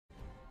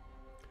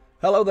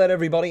Hello there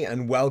everybody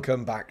and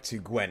welcome back to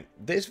Gwent.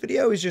 This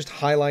video is just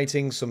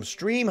highlighting some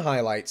stream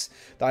highlights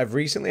that I've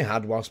recently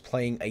had whilst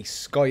playing a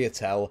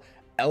Scoiatael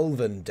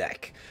Elven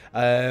deck.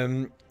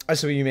 As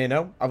some of you may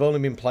know, I've only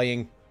been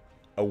playing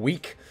a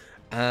week,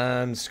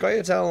 and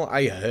Scoiatael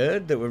I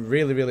heard that were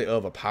really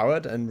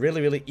overpowered and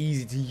really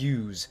easy to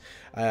use.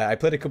 I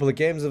played a couple of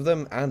games of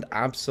them and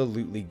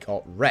absolutely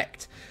got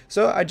wrecked.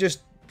 So I just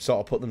sort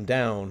of put them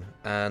down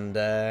and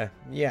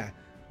yeah.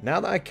 Now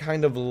that I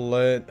kind of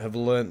have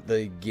learnt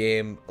the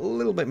game a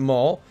little bit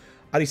more,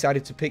 I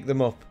decided to pick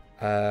them up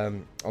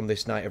on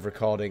this night of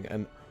recording,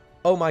 and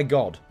oh my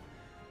god,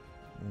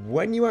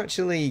 when you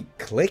actually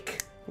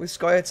click with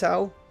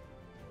Scoiatael,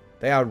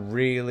 they are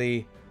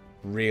really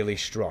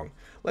strong.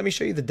 Let me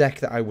show you the deck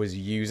that I was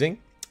using,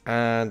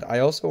 and I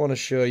also want to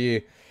show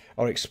you,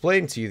 or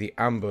explain to you, the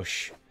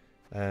ambush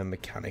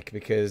mechanic,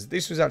 because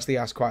this was actually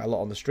asked quite a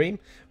lot on the stream.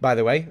 By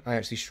the way, I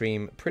actually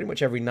stream pretty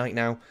much every night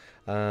now,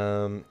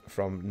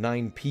 from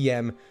 9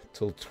 PM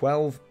till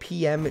 12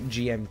 PM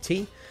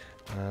GMT.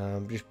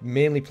 Just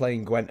mainly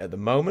playing Gwent at the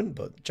moment,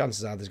 but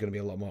chances are there's going to be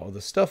a lot more other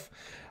stuff.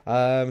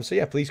 So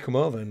yeah, please come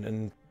over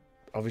and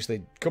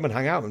obviously come and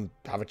hang out and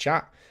have a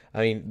chat. I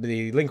mean,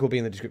 the link will be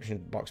in the description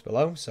box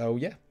below, so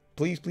yeah,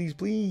 please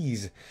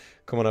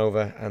come on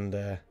over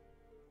and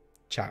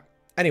chat.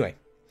 Anyway,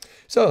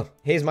 so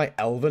here's my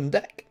Elven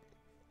deck.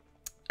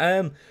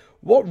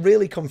 What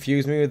really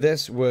confused me with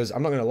this was,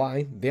 I'm not going to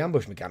lie, the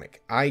ambush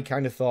mechanic. I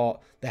kind of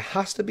thought there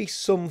has to be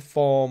some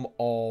form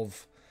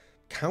of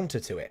counter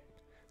to it.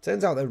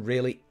 Turns out there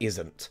really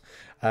isn't.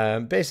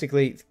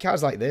 Basically,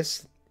 cards like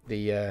this,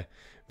 the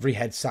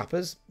Vreehead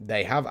Sappers,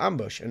 they have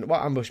ambush, and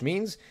what ambush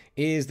means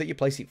is that you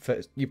place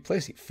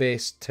it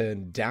face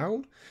turned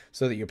down,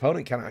 so that your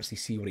opponent can't actually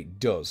see what it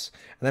does.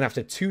 And then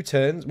after 2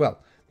 turns,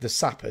 well, the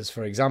Sappers,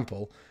 for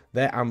example,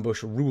 their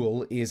ambush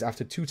rule is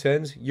after 2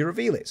 turns you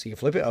reveal it, so you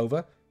flip it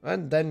over,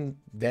 and then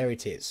there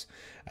it is.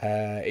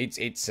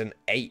 It's an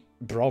 8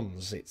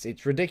 bronze.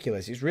 It's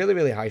ridiculous. It's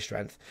really high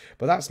strength,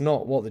 but that's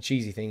not what the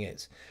cheesy thing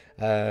is.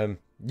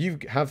 You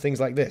have things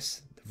like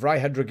this, the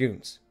Vreehead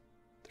Dragoons.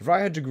 The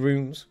Vreehead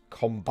Dragoons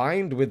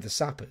combined with the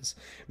Sappers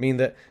mean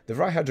that the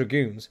Vreehead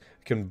Dragoons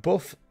can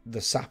buff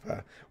the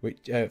Sapper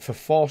which, for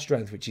 4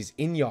 strength, which is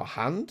in your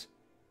hand,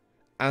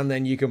 and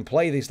then you can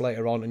play this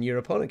later on and your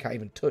opponent can't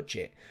even touch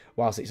it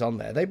whilst it's on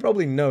there. They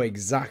probably know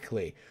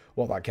exactly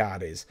what that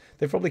card is.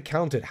 They've probably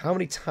counted how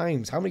many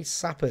times, how many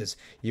Sappers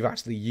you've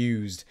actually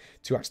used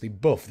to actually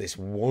buff this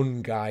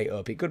one guy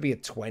up. It could be a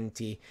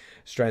 20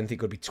 strength, it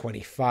could be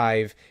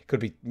 25, it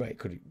could be, wait,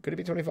 could it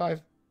be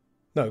 25?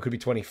 No, it could be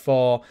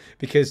 24,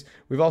 because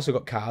we've also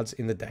got cards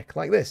in the deck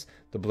like this,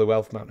 the Blue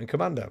Elf Mountain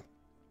Commander.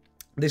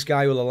 This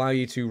guy will allow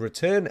you to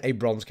return a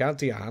bronze card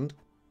to your hand,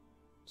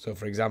 so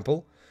for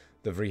example,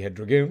 the Vreehead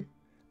Dragoon,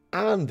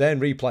 and then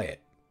replay it.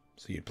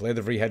 So you'd play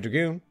the Vreehead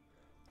Dragoon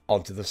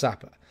onto the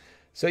Sapper.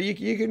 So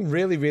you can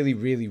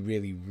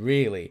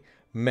really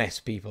mess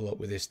people up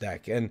with this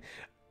deck, and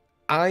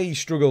I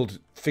struggled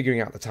figuring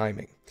out the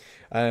timing.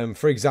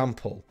 For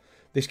example,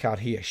 this card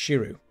here,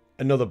 Shiru,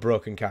 another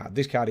broken card.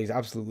 This card is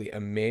absolutely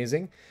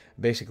amazing.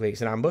 Basically,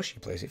 it's an ambush. You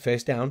place it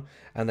face down,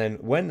 and then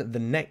when the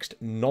next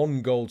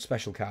non-gold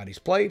special card is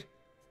played,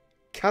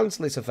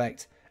 cancel its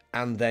effect,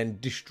 and then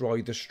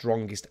destroy the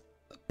strongest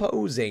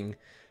opposing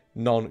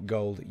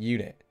non-gold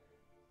unit.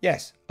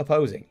 Yes,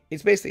 opposing.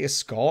 It's basically a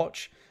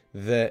Scorch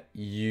that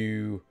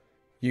you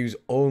use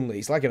only.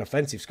 It's like an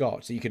offensive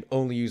Scorch that you can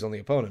only use on the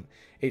opponent.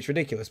 It's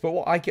ridiculous. But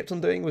what I kept on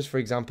doing was, for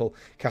example,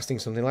 casting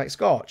something like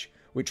Scorch,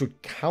 which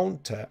would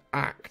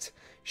counteract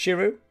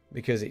Shiru,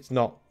 because it's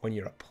not when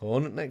your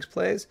opponent next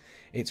plays,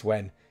 it's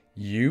when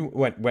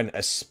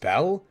a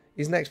spell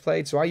is next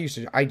played. So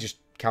I just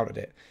countered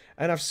it,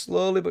 and I've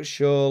slowly but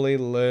surely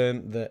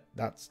learned that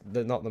that's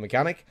not the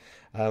mechanic.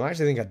 I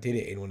actually think I did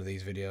it in one of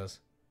these videos.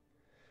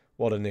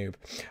 What a noob.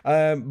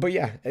 But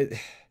yeah, there's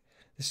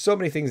so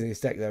many things in this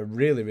deck that are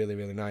really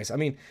nice. I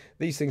mean,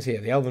 these things here,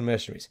 the Elven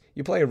Mercenaries,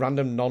 you play a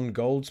random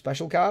non-gold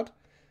special card,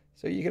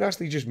 so you can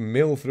actually just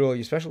mill through all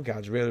your special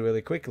cards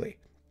really quickly.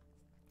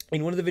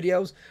 In one of the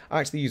videos,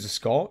 I actually used a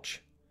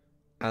Scorch,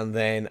 and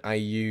then I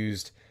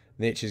used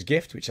Nature's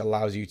Gift, which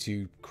allows you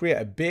to create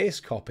a base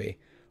copy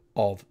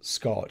of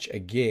Scorch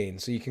again,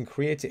 so you can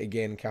create it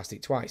again and cast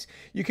it twice.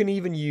 You can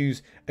even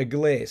use a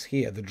Glace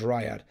here, the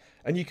Dryad,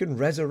 and you can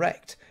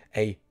resurrect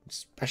a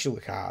special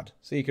card,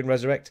 so you can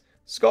resurrect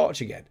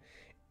Scorch again.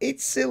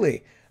 It's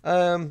silly.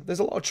 There's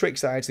a lot of tricks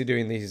that I actually do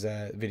in these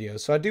videos,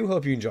 so I do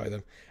hope you enjoy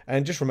them,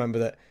 and just remember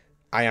that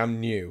I am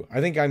new.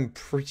 I think I'm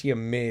pretty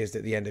amazed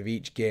at the end of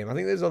each game. I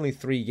think there's only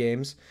 3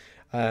 games,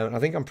 and I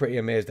think I'm pretty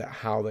amazed at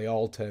how they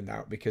all turned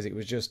out, because it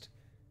was just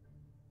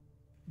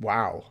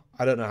wow.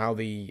 I don't know how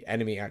the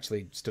enemy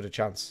actually stood a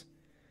chance.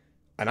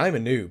 And I'm a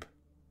noob.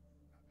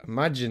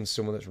 Imagine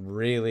someone that's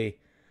really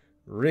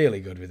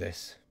good with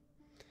this.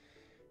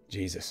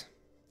 Jesus.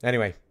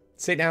 Anyway,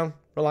 sit down,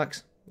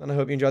 relax, and I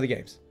hope you enjoy the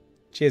games.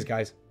 Cheers,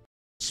 guys.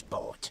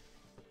 Sport.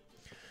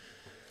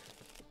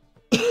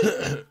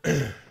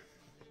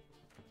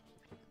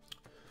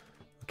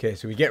 Okay,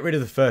 so we get rid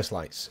of the first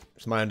lights.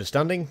 It's my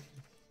understanding.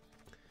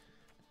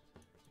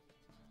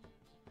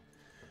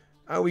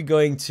 Are we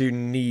going to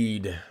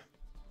need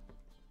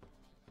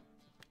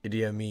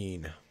Idi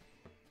Amin?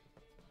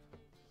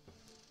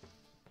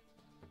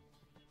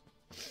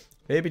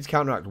 Maybe to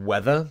counteract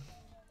weather.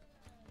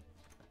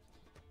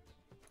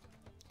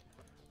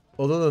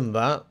 Other than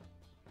that,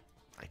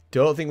 I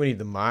don't think we need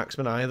the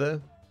marksman either.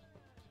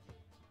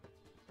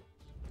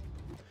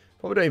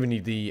 Probably don't even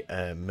need the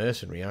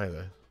mercenary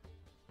either.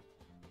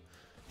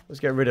 Let's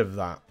get rid of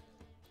that.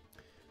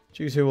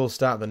 Choose who will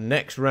start the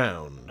next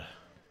round.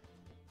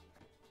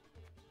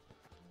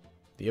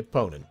 The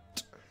opponent.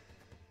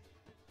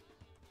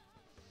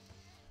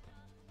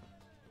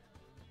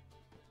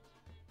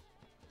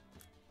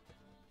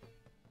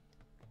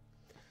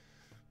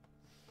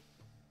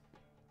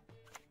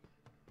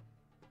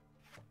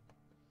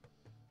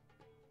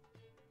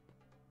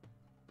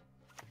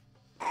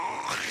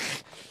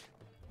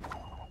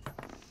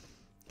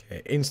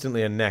 Okay,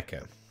 instantly a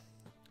Necker.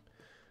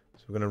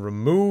 So we're going to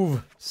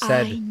remove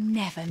said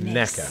Necker.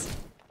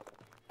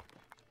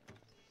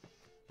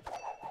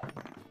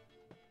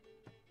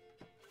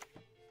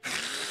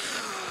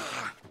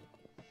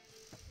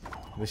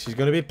 This is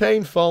going to be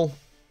painful.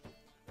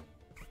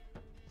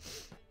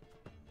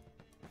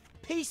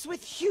 Peace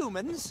with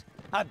humans?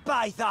 I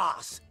buy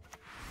that.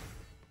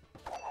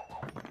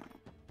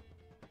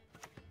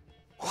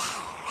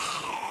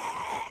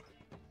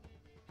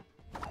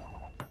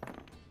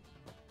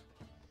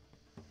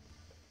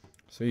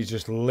 So he's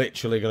just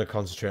literally going to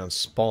concentrate on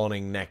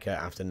spawning Necker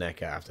after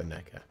Necker after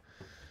Necker.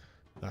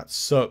 That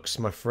sucks,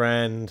 my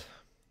friend.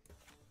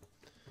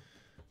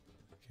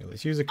 Okay,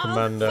 let's use a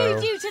commando.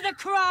 I'll feed you to the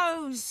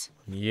crows.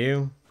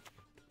 You.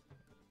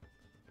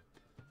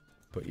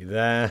 Put you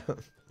there.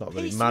 Not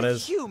that it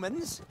matters. Peace with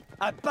humans?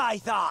 I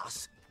buy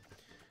that.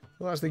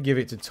 We'll actually give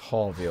it to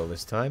Torviel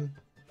this time.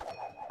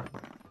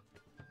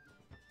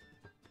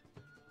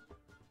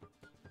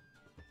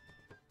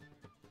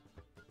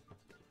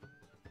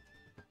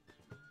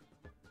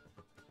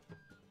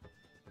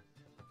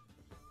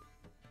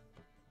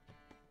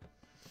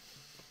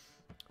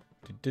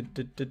 Do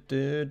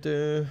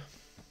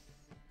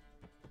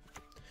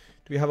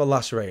we have a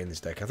lacerate in this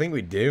deck? I think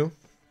we do.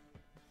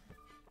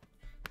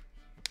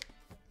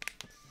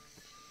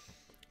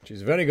 Which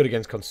is very good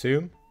against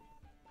consume.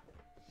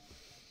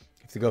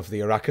 If they go for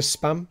the Arrakis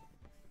spam.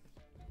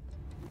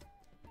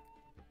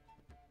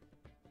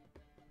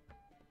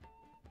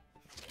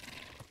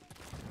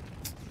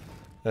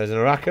 There's an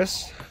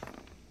Arrakis.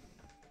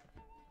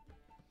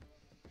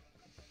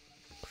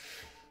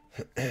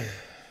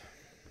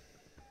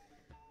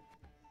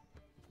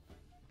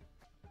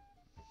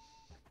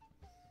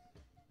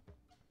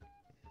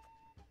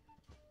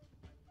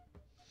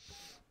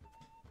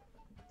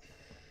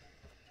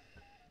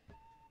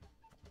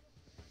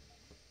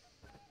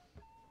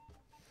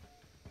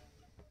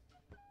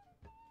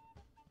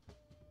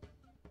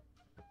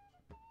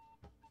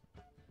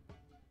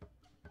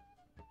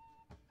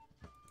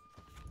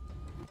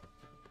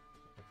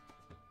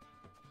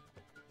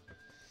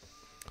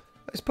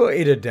 Let's put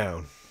Ida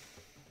down.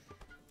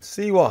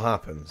 See what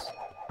happens.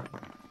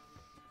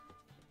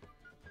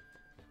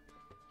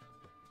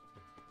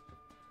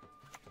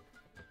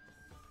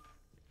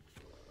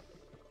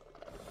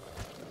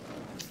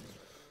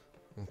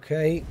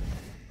 Okay.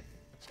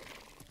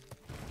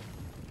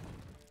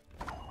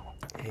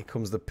 Here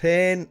comes the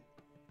pain.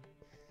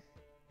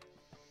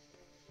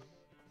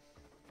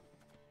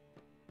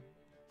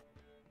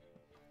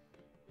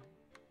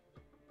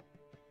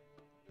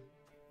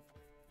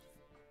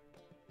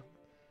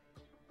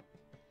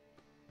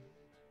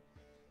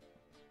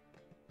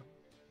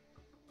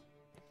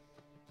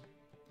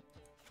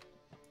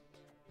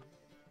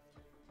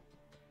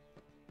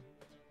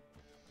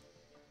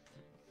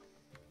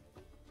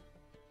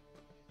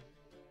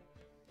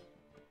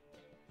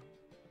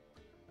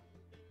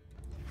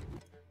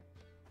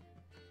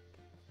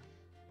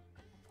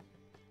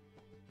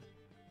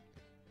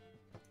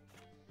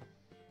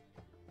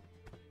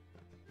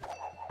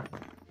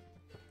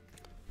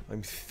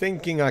 I'm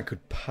thinking I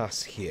could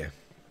pass here.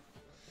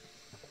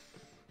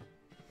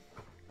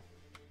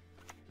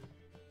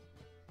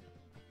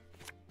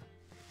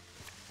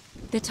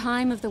 The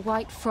time of the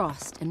white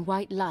frost and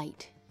white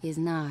light is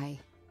nigh.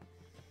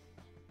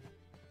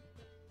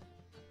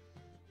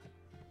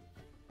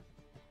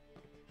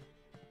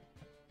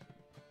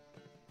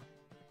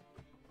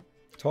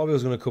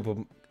 Torviel's going to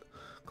come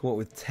up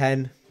with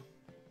 10.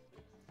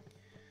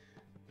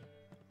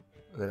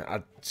 And then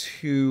add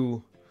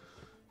 2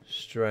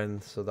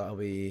 strength, so that'll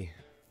be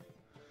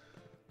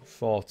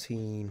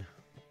 14.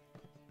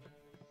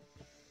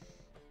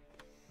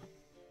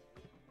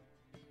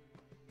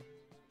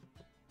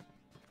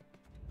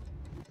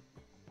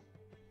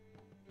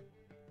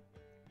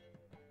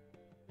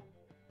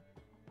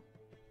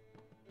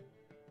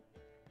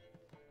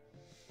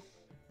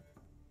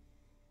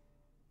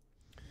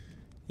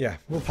 Yeah,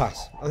 we'll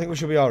pass. I think we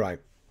should be all right.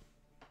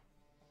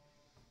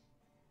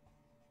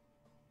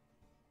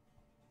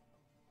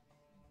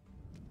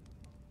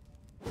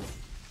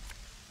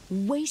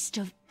 Waste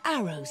of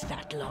arrows,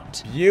 that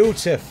lot.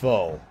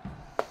 Beautiful.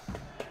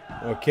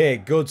 Okay,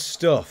 good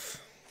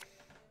stuff.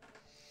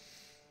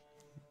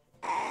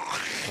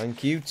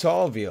 Thank you,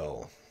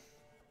 Torviel.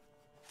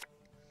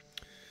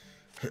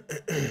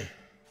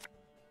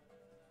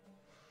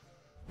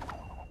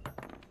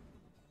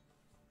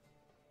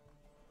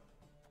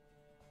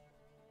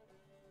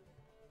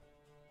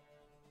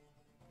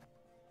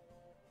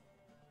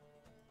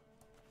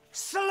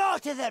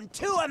 Slaughter them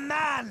to a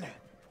man!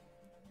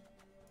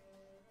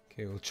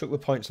 Okay, we'll chuck the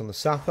points on the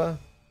Sapper.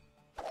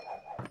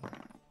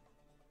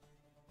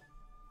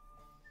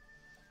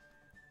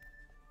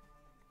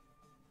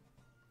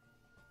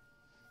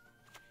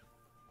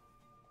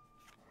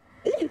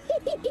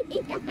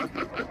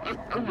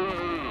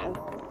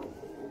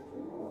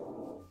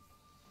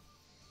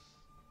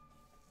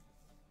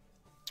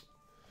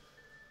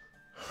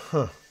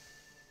 Huh.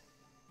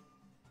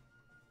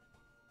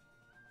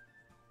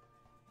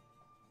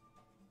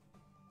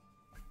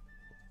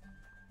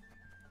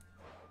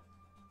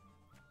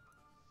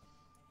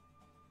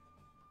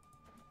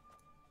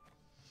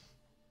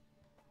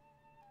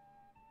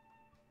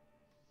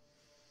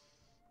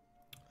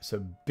 It's a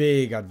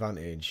big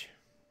advantage.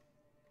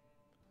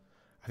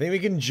 I think we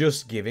can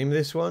just give him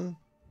this one.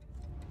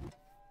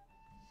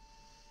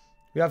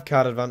 We have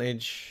card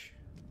advantage.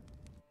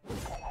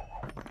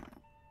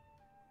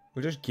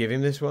 We'll just give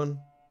him this one.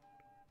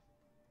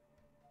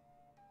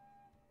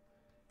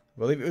 I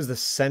believe it was the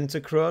Center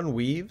Crone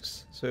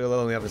Weaves, so he'll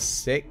only have a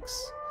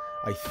 6,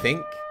 I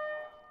think.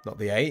 Not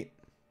the 8.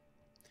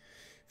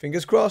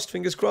 Fingers crossed,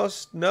 fingers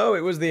crossed. No,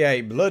 it was the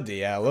 8.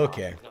 Bloody hell,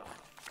 okay.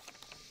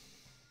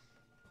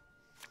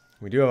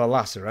 We do have a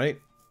Lacerate.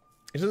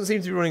 It doesn't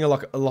seem to be running a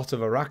lot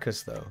of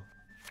Arrakis, though.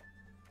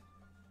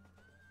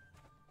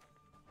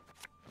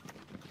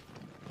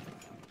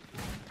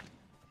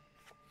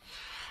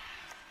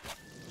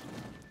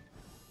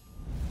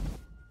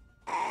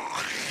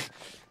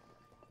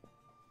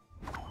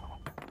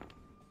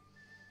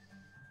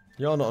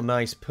 You're not a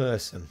nice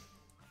person.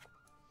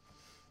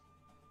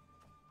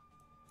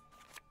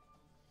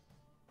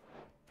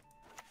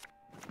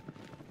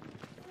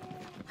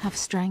 Have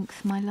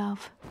strength, my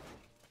love.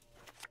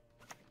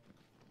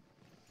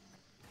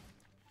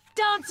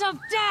 Dance of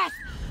death!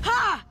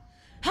 Ha!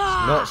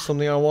 Ha! Not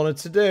something I wanted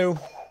to do.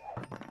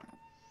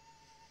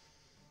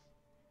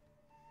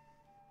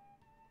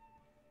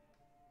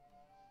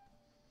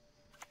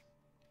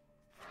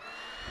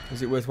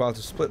 Is it worthwhile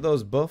to split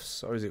those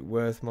buffs, or is it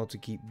worth more to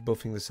keep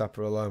buffing the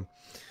Sapper alone?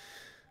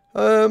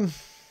 I'm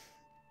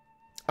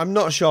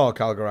not sure,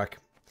 Kalgarak.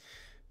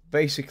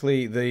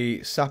 Basically,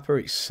 the Sapper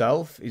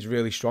itself is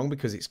really strong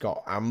because it's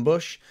got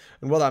ambush,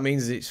 and what that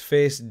means is it's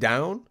face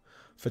down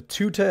for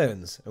 2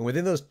 turns, and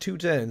within those 2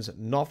 turns,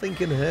 nothing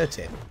can hurt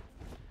it.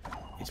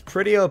 It's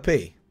pretty OP.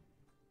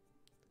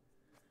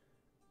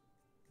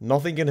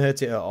 Nothing can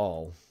hurt it at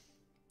all.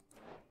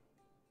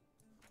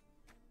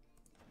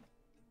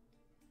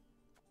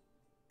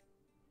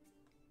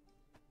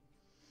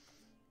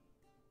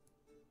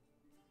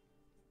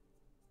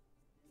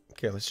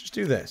 Okay, let's just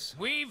do this.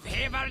 We've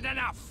hammered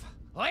enough.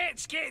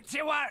 Let's get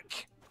to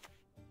work.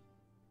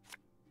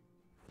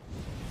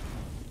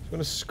 I'm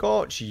going to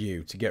scorch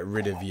you to get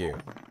rid of you.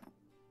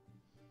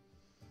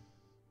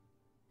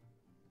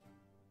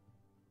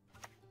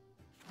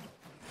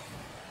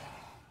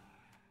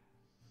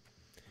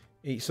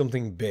 Eat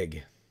something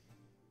big.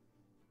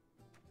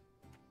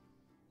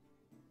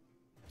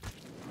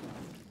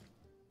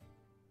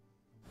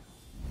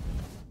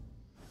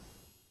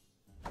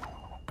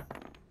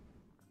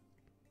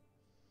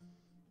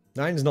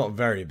 Nine's not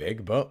very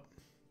big, but...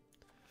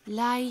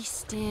 Lie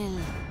still.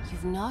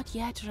 You've not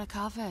yet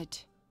recovered.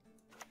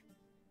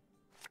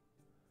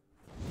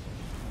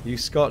 You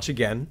scorch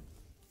again.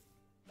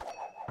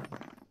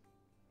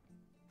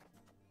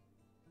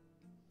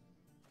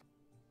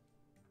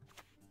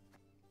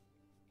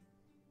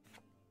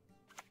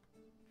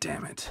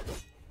 Damn it.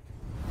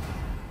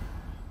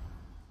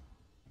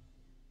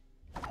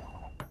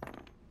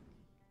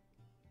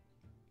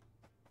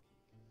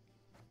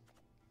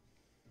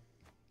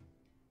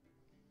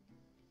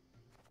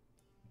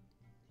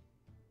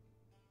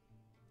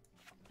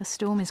 A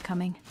storm is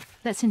coming.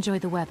 Let's enjoy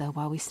the weather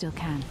while we still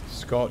can.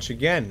 Scorch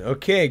again.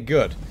 Okay,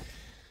 good.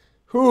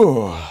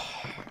 Whew.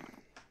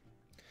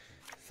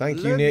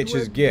 Thank you,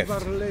 nature's gift.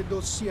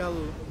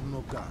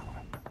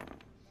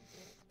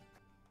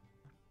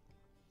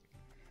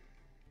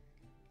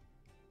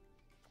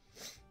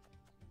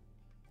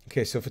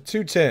 Okay, so for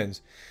 2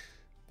 turns,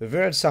 the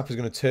Virad Sapper is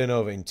going to turn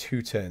over in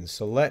 2 turns.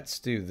 So let's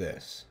do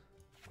this.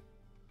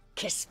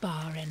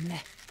 Kisparin.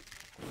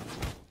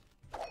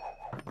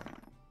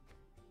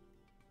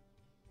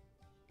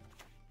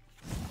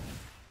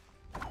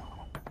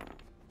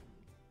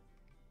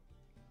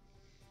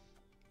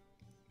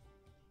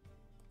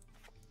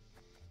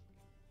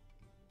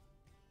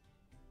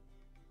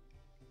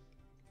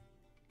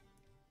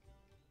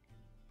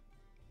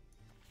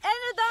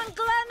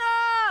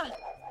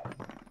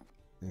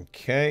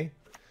 Okay.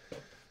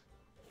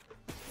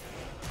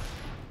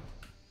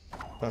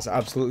 That's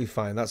absolutely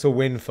fine. That's a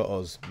win for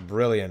us.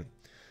 Brilliant.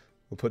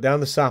 We'll put down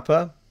the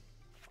Sapper.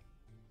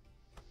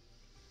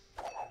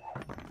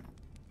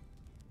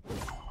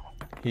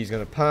 He's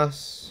going to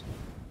pass.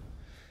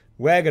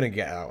 We're going to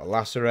get out a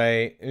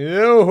lacerate.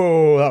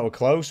 Oh, that was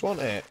close,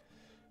 wasn't it?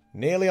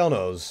 Nearly on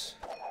us.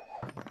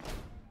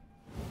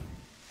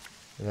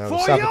 And now the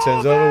Sapper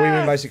turns over. We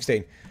win by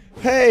 16.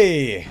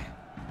 Hey!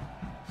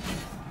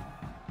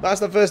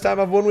 That's the first time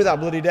I've won with that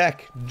bloody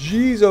deck.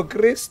 Jesu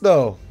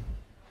Cristo.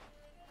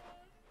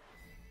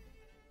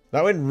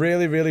 That went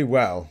really, really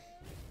well.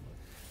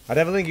 I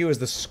definitely think it was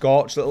the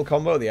Scorch little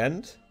combo at the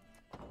end.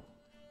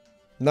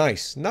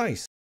 Nice,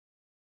 nice.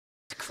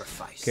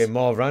 Sacrifice. Okay,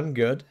 Morvran,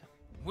 good.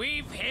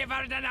 We've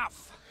havered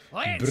enough.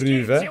 Let's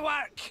Bruve. get to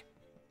work.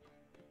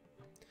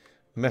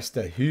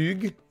 Mr.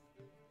 Hug.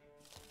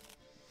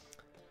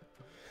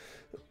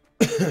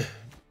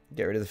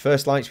 Get rid of the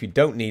first lights. We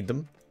don't need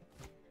them.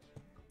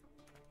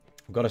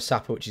 We've got a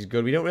Sapper, which is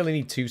good. We don't really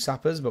need 2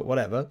 Sappers, but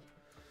whatever.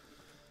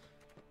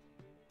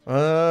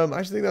 I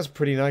actually think that's a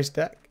pretty nice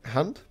deck.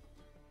 Hand.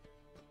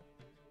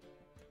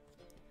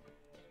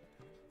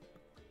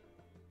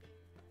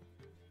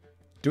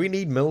 Do we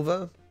need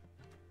Milver?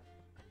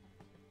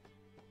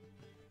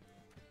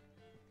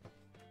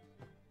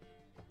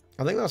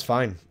 I think that's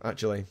fine,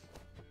 actually.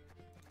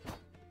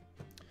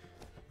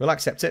 We'll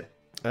accept it.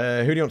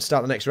 Who do you want to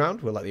start the next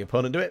round? We'll let the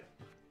opponent do it.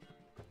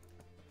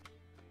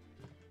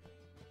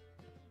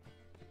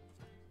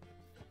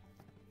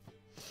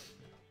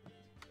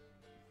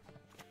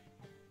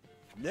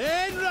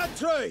 Then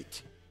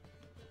retreat.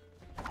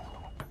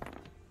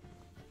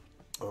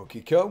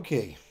 Okie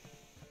dokie.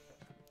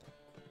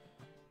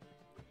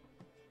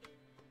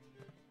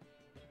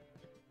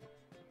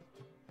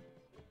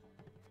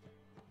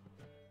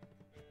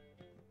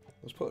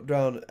 Let's put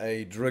down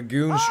a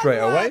Dragoon straight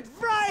away.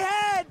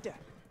 Fryhead!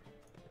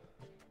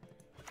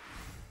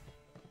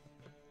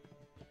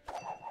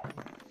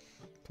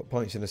 Put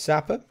points in a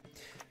Sapper. And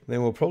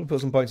then we'll probably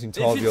put some points in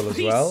Torviel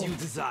as well. If it's peace you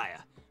desire,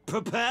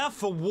 prepare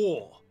for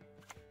war.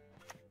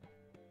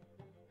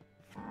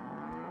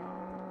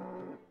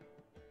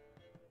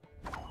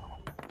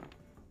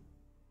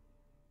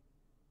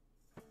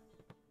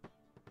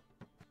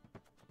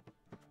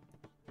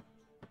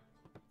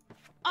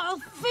 I'll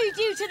feed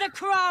you to the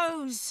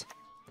crows!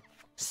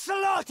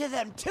 Slaughter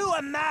them to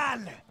a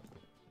man!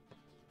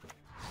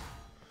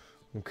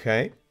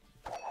 Okay.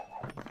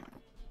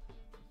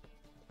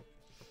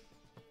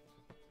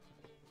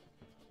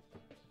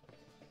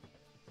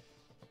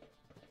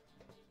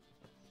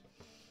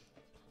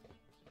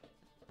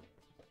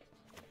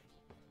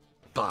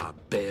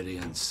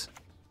 Barbarians.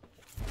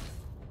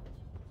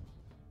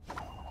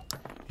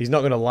 He's not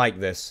going to like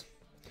this.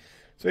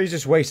 So he's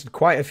just wasted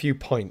quite a few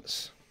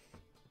points.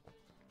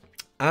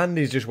 And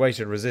he's just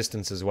wasted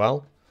resistance as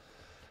well.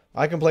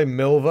 I can play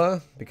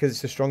Milver because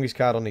it's the strongest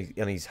card on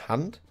his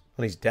hand,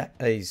 on his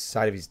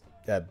side of his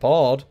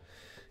board.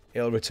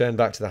 It'll return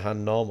back to the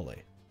hand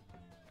normally.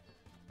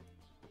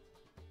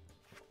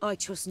 I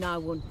trust no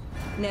one.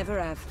 Never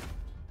have.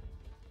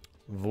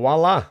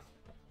 Voila.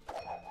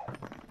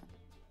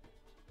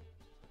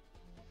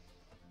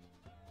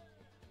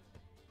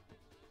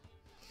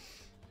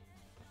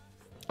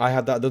 I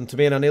had that done to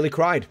me and I nearly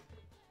cried.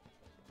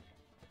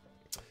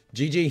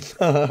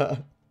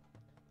 GG.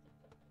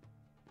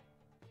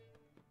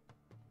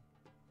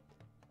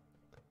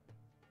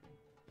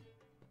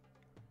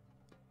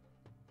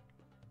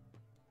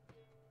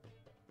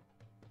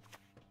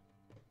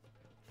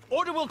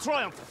 Order will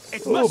triumph.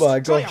 It Oh must my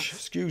triumph. gosh,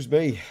 excuse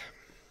me.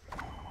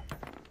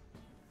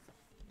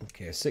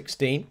 Okay,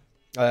 16.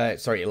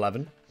 Sorry,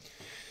 11.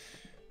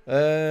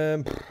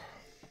 3-head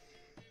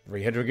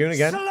Dragoon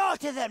again.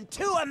 Slaughter them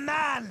to a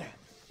man!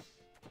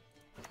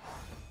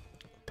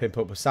 Pimp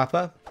up a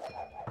Sapper.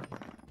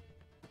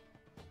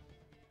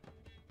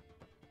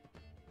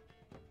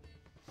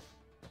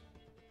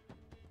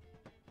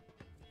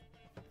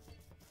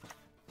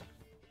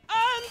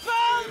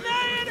 Unbound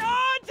in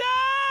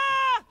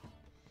order!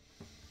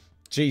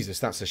 Jesus,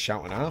 that's a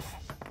shout and a half.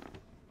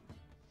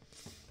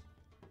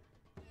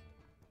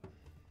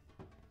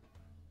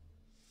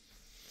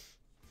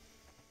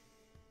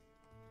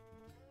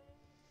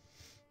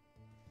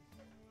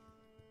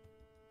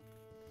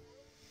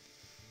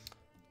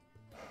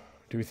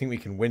 Do we think we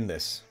can win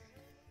this?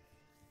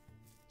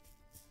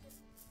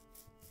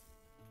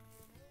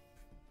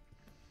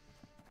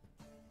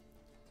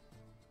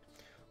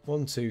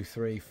 One, two,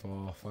 three,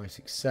 4, 5,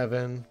 6,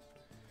 7.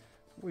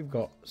 We've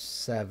got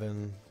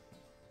 7.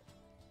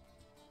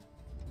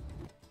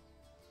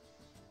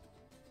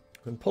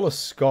 We can pull a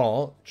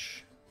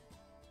Scorch.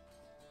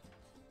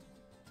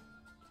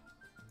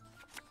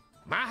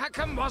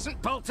 Mahakam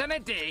wasn't built in a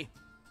day.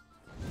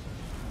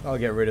 I'll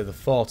get rid of the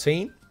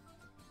 14.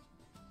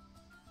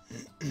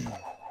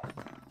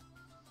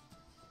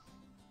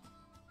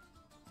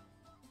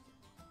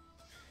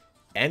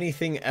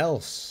 Anything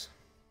else?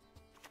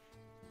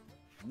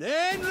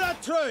 Then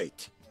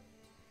retreat!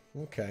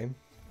 Okay.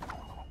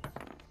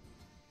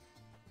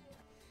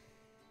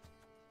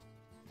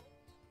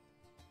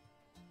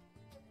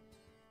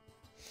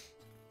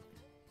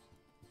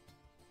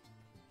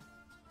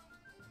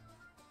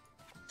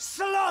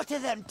 Slaughter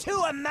them to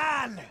a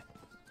man!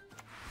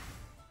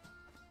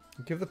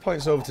 Give the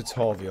points over to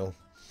Torviel.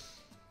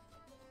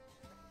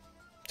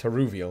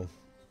 Teruvial.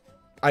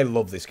 I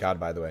love this card,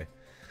 by the way.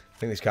 I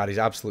think this card is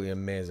absolutely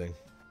amazing.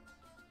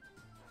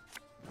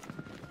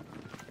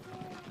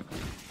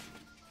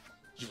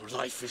 Your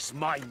life is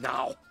mine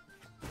now.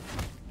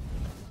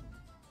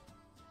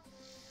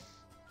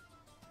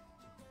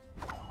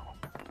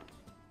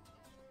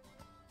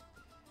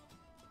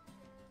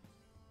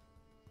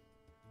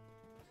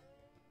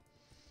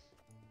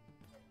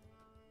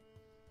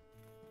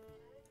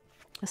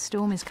 A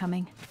storm is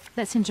coming.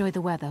 Let's enjoy the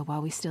weather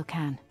while we still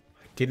can.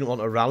 Didn't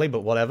want to rally,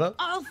 but whatever.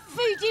 I'll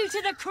feed you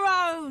to the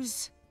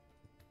crows!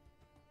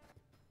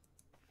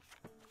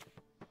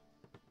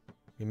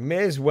 We may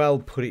as well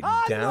put it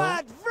down.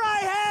 Onward,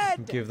 Fryhead!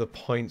 And give the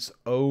points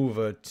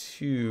over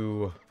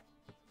to...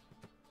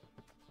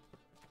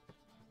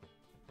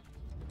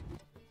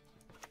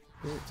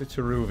 to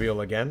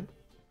Teruvial again.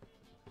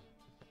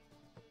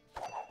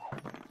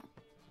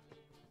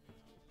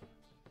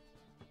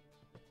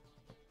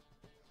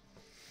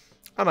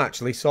 I'm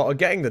actually sort of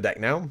getting the deck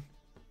now.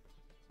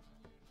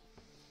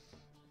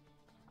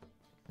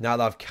 Now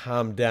that I've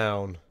calmed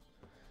down,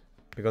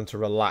 begun to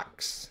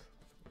relax,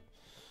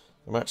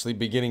 I'm actually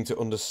beginning to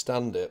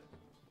understand it.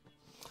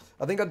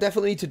 I think I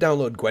definitely need to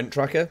download Gwent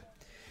Tracker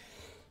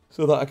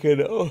so that I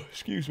can, oh,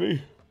 excuse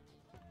me,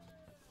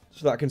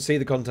 so that I can see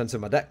the contents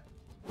of my deck.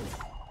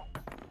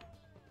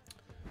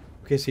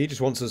 Okay, so he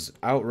just wants us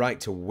outright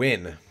to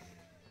win.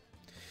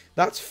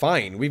 That's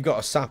fine. We've got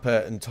a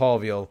Sapper and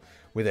Torvial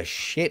with a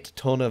shit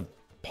ton of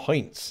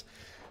points.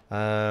 We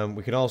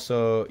can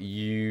also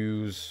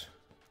use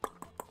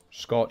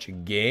Scorch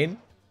again,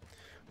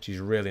 which is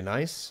really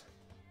nice.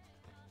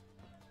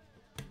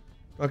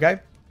 Okay.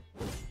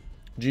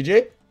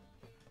 GG.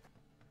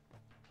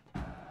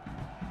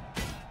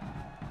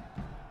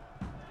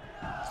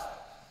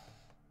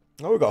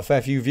 Oh, we've got a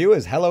fair few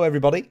viewers. Hello,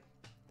 everybody.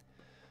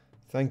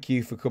 Thank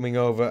you for coming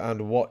over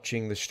and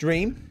watching the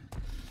stream.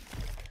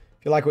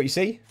 If you like what you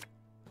see,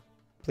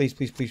 please,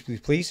 please, please,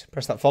 please, please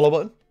press that follow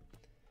button.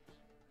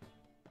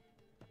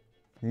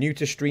 New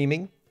to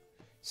streaming.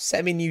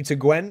 Semi-new to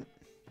Gwent.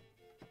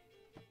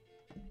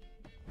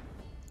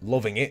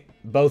 Loving it.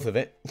 Both of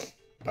it.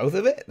 Both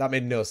of it? That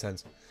made no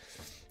sense.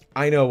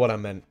 I know what I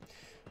meant.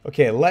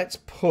 Okay, let's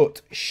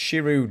put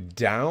Shiru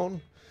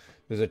down.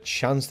 There's a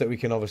chance that we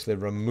can obviously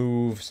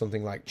remove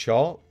something like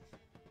Chart.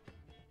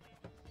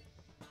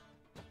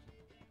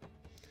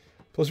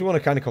 Plus we want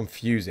to kind of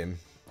confuse him.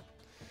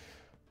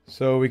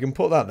 So we can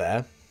put that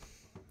there.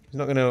 He's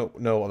not going to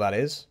know what that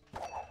is.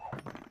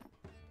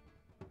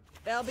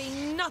 There'll be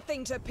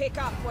nothing to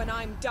pick up when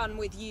I'm done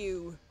with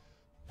you.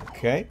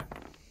 Okay.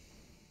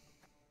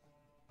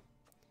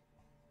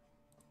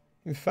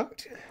 In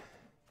fact,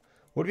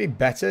 would it be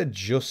better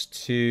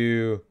just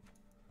to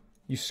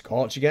use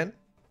Scorch again?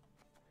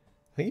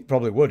 I think it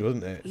probably would,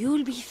 wouldn't it?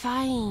 You'll be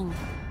fine.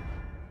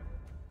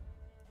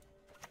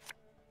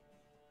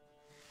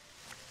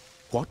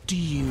 What do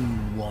you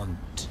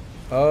want?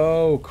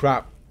 Oh,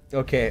 crap.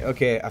 Okay,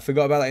 okay. I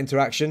forgot about that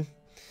interaction.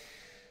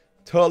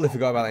 Totally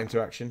forgot about that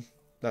interaction.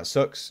 That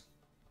sucks.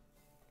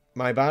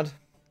 My bad.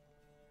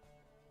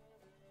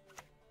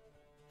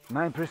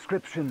 My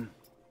prescription,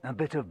 a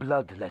bit of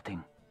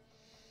bloodletting.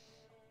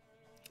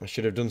 I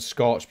should have done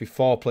Scorch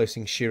before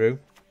placing Shiru.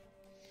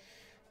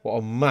 What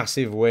a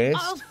massive waste.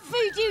 I'll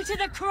feed you to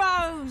the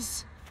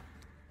crows!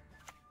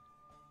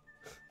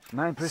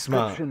 My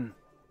prescription,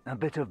 a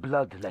bit of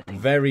bloodletting.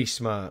 Very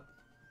smart.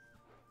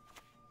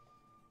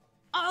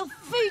 I'll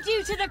feed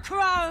you to the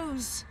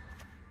crows!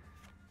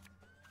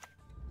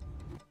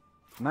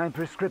 My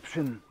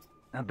prescription,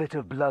 a bit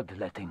of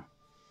bloodletting.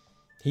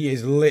 He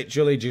is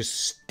literally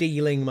just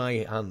stealing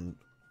my hand.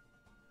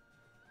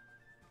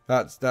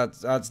 That's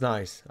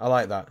nice. I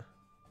like that.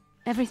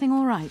 Everything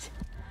all right?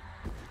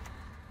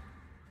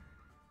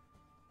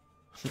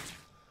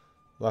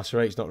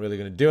 Lacerate's not really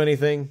going to do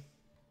anything.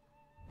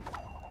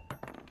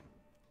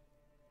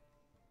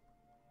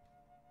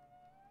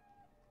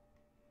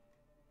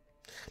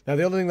 Now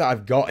the other thing that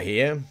I've got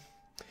here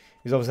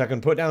is obviously I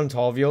can put down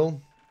Torvial.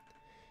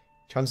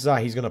 Chances are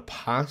he's going to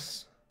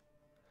pass.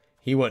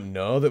 He won't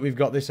know that we've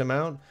got this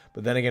amount.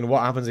 But then again,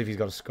 what happens if he's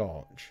got a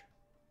Scorch?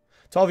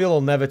 Torvial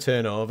will never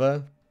turn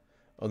over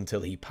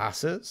until he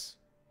passes.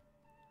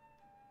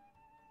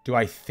 Do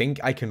I think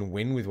I can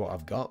win with what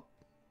I've got?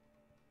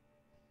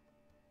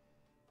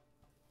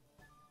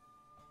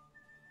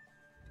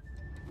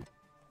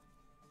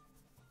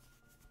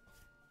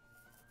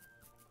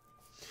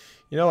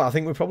 You know what? I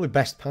think we're probably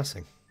best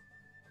passing.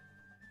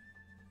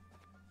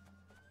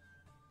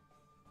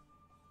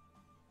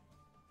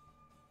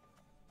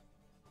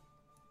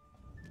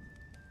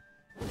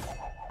 I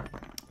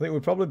think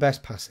we're probably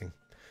best passing.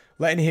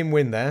 Letting him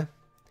win there.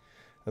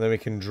 And then we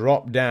can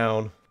drop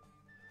down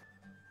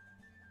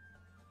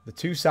the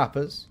two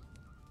Sappers.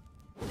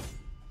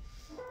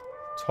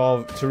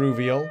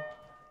 Teruvial.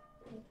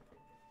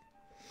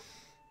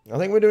 I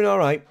think we're doing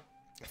alright.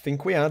 I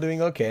think we are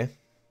doing okay.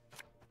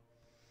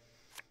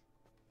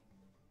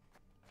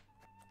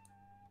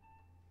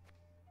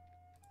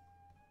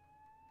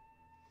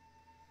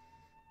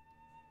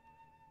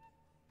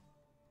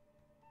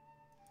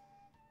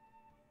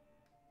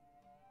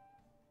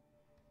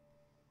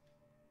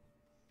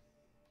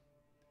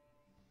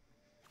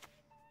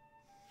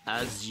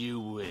 As you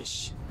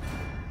wish.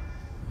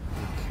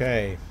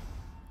 Okay.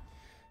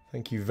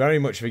 Thank you very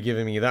much for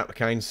giving me that,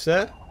 kind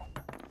sir.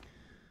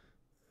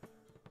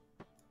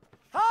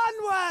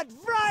 Onward,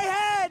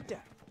 Fryhead!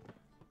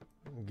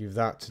 I'll give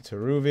that to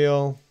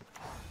Teruviel.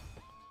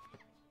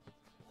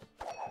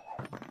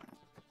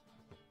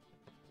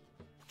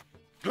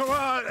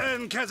 Gwent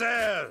and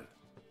Kazel!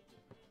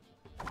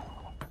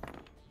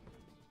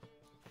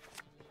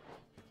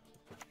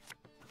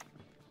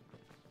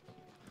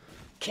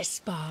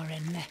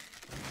 Kisparin.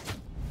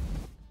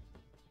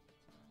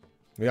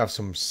 We have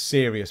some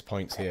serious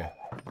points here.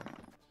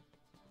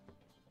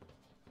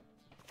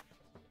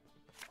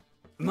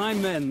 My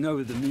men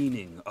know the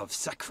meaning of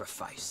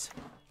sacrifice.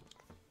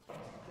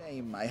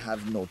 I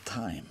have no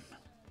time.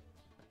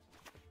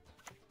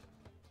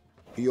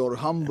 Your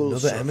humble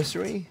Another servant.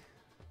 emissary?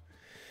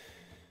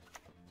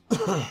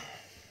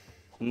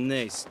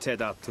 Nes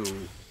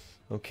tedatu.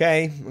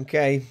 Okay,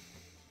 okay.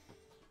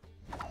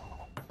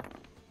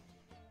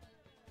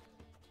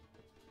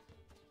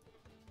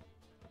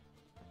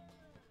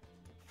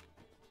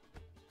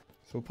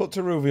 So we'll put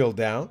Teruviel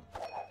down.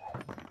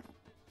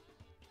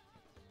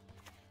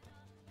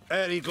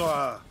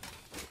 Erigloa.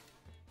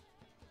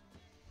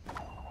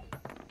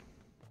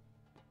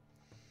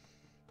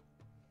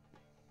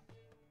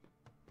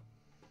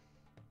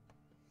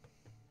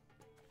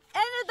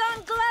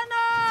 Enedan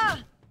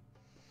Glenna!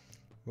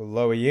 We'll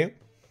lower you.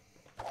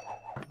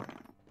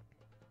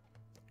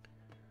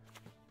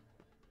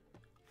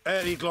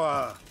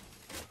 Erigloa.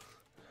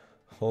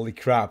 Holy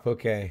crap,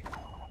 okay.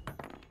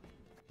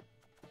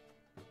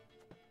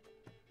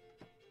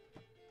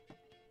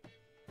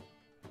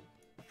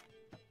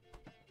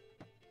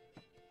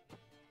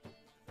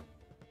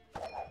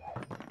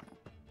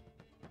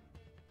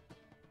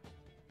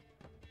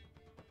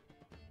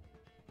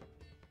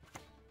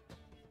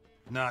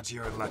 Not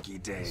your lucky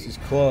day. This is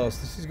close.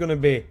 This is going to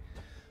be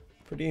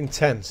pretty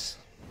intense.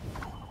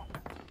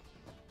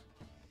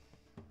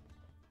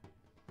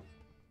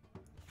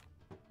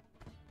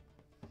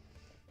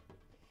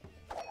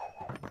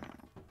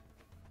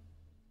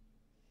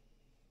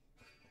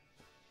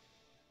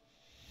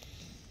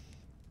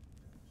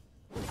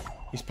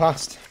 He's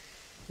passed.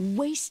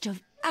 Waste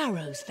of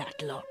arrows,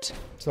 that lot.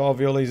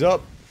 Teruviel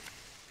up.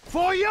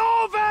 For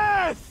your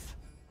birth!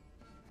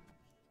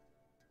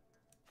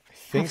 I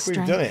think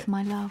we've done it.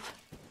 My love.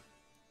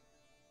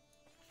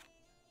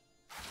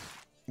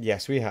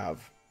 Yes, we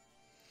have.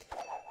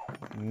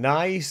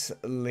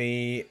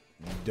 Nicely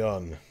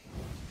done.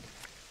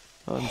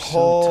 I'm so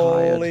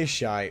Holy tired.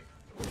 shite.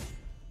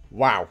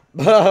 Wow.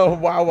 Wow,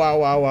 wow,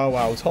 wow, wow,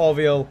 wow.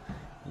 Teruviel,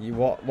 you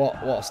what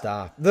a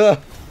star.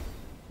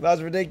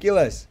 That's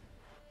ridiculous.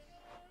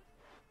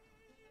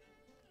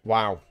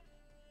 Wow.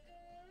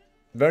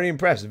 Very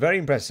impressed, very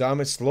impressed. So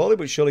I'm slowly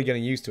but surely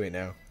getting used to it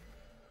now.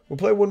 We'll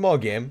play one more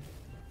game.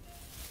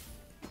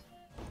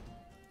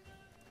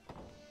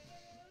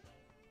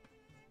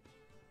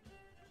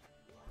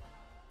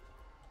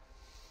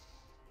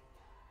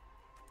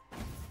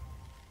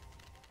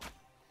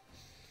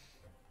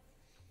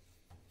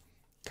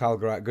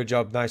 Calgrat, good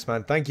job, nice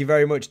man. Thank you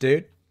very much,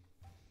 dude.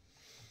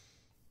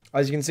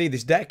 As you can see,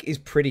 this deck is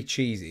pretty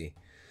cheesy.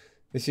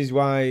 This is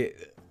why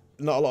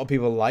not a lot of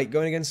people like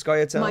going against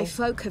Scoiatael. My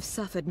folk have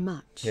suffered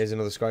much. Here's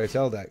another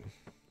Scoiatael deck.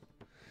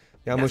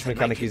 The ambush Nothing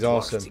mechanic like is it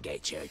awesome. works to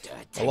get you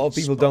to A lot of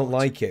people attention don't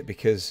like it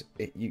because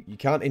you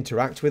can't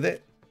interact with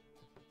it.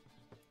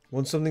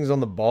 Once something's on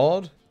the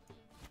board,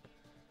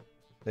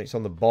 then it's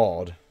on the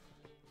board.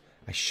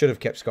 I should have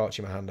kept Scorch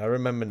in my hand. I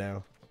remember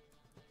now.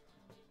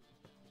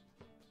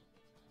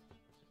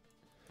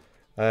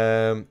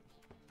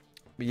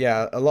 But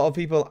yeah, a lot of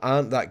people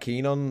aren't that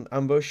keen on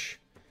ambush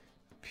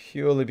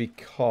purely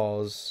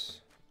because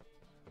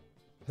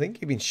I think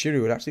keeping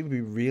Shiru would actually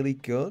be really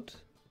good.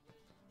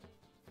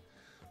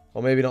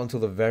 Or maybe not until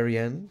the very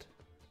end.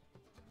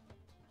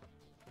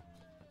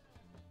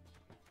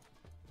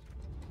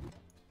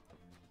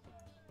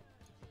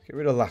 Get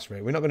rid of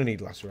Lacerate. We're not going to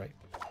need Lacerate.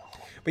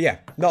 But yeah,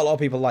 not a lot of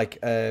people like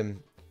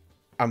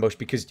ambush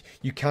because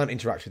you can't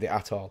interact with it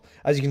at all.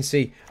 As you can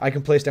see, I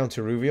can place down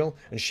Teruviel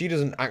and she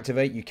doesn't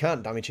activate. You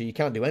can't damage her. You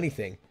can't do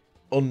anything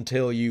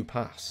until you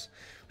pass,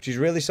 which is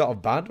really sort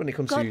of bad when it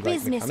comes to like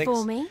mechanics.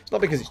 For me. It's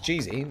not because it's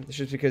cheesy. It's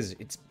just because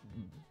it's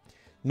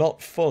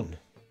not fun.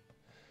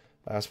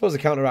 I suppose the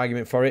counter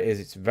argument for it is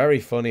it's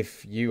very fun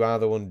if you are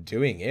the one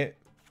doing it.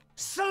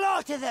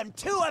 Slaughter them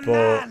to a But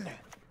man!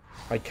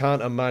 I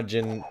can't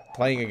imagine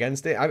playing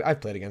against it. I've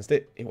played against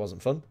it. It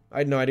wasn't fun. I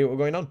had no idea what was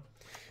going on.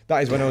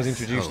 That is when I was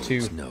introduced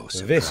to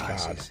this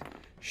card,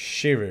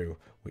 Shiru,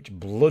 which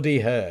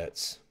bloody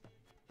hurts.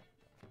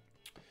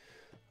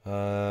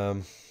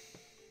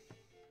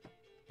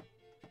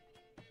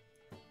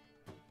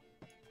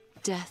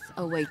 Death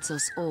awaits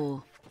us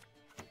all.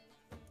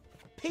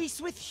 Peace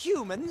with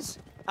humans?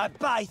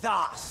 By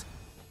thus!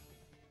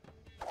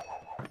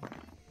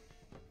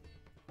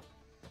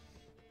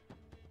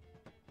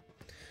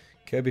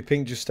 Kirby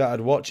Pink just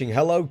started watching.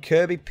 Hello,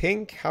 Kirby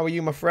Pink. How are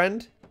you, my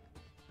friend?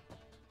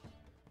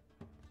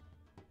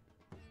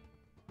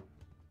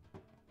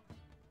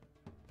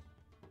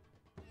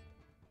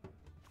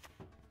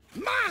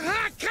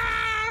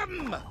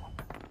 Mahakam!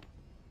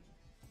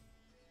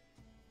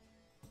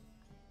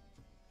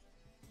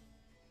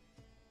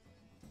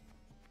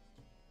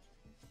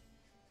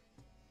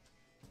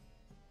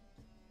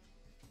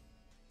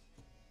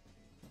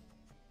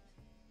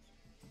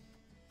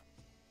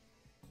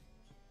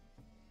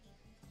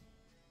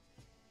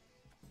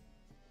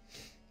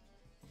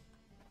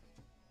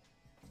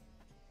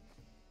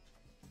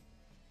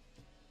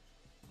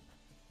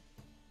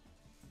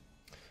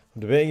 I'm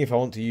debating if I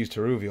want to use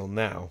Teruvial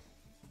now.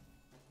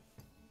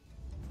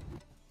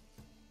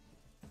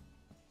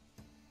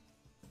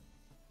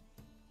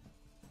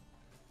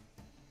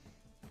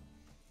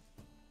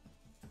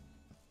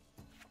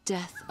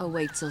 Death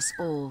awaits us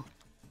all.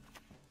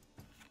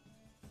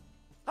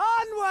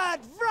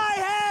 Onward,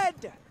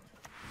 Fryhead!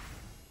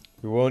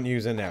 We won't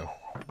use her now.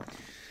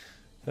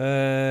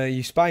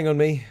 You spying on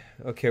me?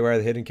 Okay, where are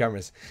the hidden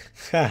cameras?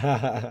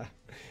 Caught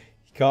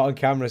on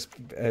cameras.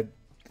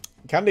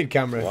 Candid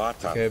camera,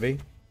 Water Kirby.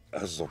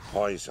 is the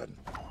poison.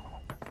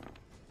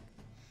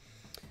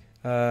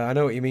 I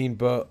know what you mean,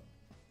 but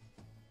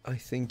I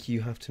think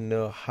you have to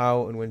know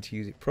how and when to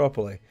use it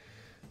properly.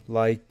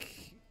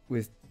 Like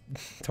with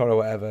Toro,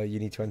 whatever, you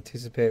need to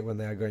anticipate when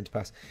they are going to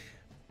pass.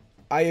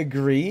 I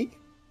agree,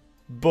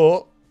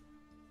 but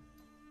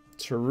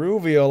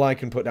Teruvial I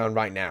can put down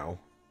right now.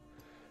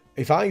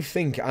 If I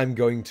think I'm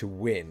going to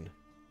win,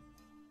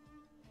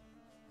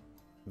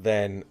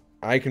 then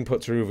I can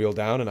put Teruvial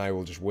down and I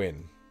will just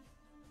win.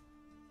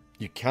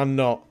 You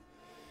cannot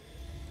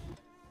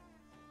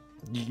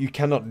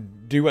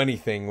do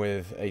anything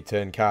with a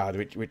turn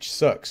card, which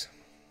sucks.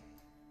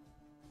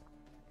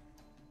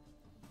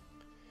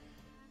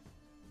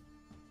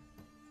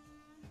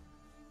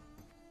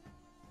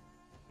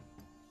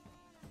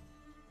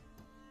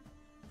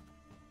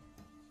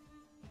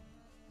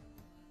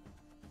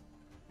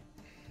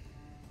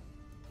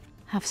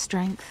 Have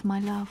strength, my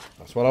love.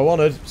 That's what I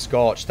wanted.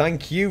 Scorch.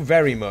 Thank you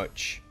very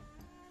much.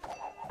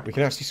 We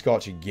can actually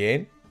Scorch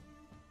again.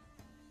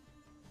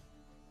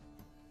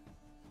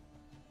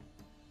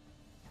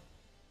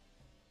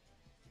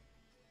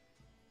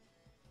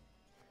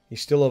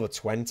 He's still over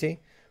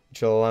 20,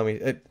 which will allow me...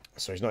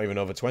 sorry, he's not even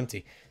over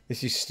 20.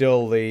 This is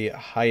still the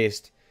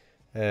highest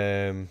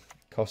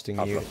costing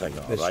unit.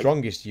 The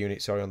strongest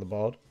unit, sorry, on the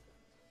board.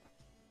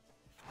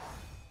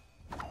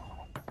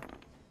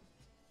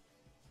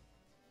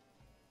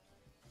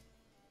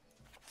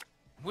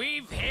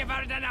 We've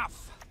havered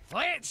enough.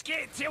 Let's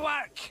get to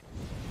work.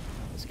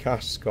 Let's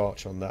cast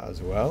Scorch on that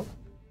as well.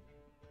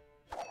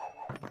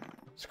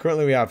 So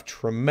currently we have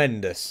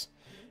tremendous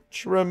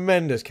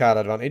card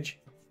advantage.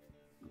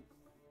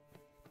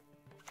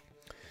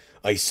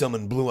 I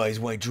summon Blue Eyes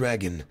White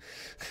Dragon.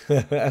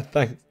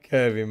 Thanks,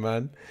 Kirby,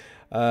 man.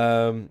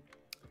 I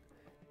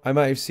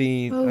might have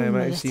seen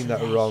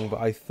that wrong, but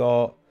I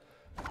thought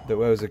that there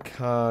was a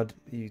card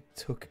you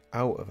took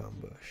out of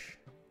ambush.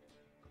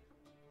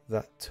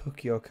 That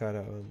took your card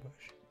out of ambush.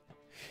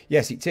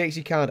 Yes, it takes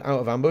your card out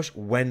of ambush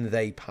when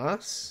they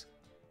pass.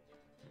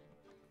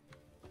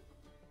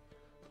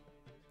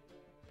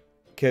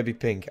 Kirby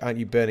Pink, aren't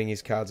you burning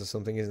his cards or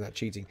something? Isn't that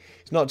cheating?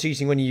 It's not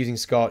cheating when you're using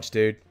Scorch,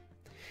 dude.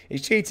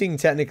 It's cheating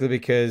technically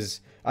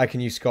because I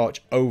can use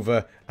Scorch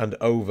over and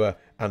over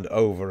and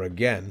over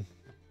again.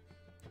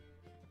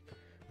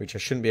 Which I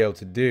shouldn't be able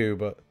to do,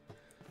 but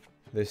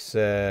this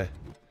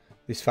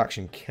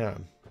faction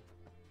can.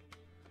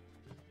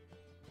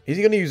 Is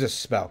he going to use a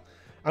spell?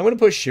 I'm going to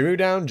put Shiryu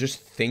down just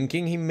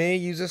thinking he may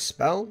use a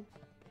spell.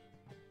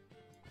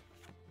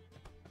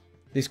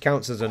 This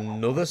counts as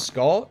another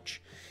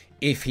Scorch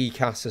if he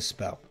casts a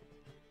spell.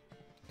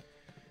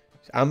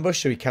 It's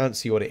ambush, so he can't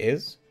see what it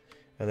is.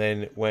 And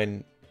then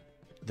when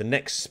the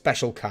next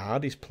special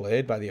card is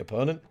played by the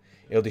opponent,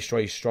 it'll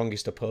destroy his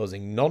strongest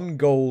opposing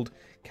non-gold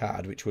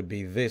card, which would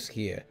be this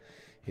here.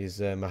 His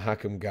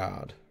Mahakam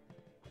Guard.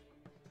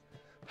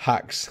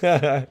 Hacks.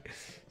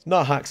 It's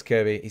not hacks,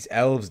 Kirby. It's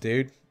elves,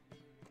 dude.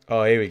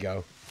 Oh, here we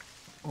go.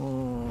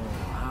 Oh,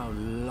 how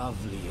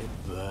lovely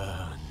it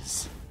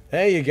burns.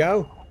 There you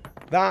go.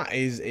 That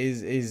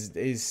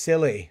is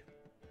silly.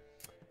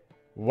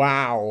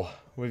 Wow.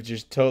 We've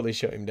just totally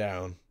shut him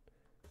down.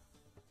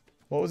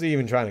 What was he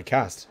even trying to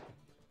cast?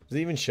 Does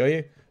it even show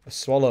you? A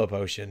swallow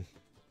potion.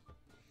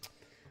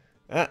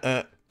 Do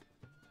I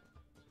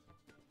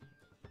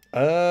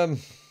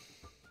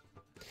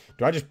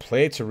just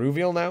play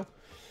Teruvial now?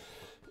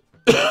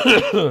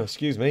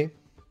 Excuse me.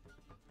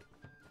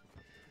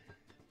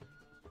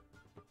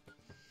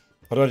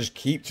 Or do I just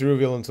keep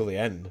Teruvial until the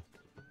end?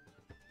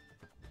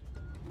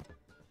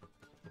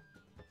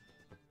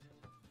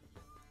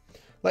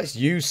 Let's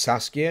use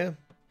Saskia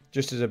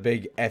just as a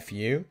big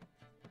FU.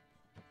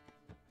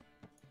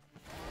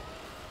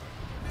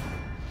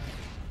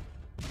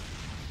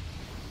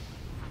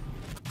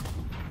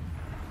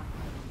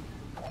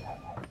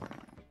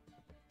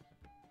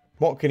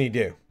 What can he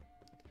do?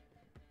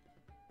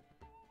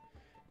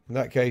 In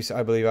that case,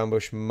 I believe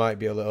ambush might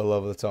be a little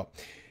over the top.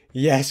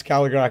 Yes,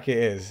 Caligrak it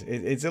is.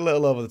 It's a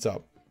little over the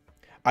top.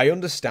 I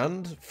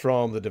understand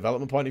from the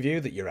development point of view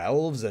that you're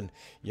elves and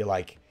you're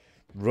like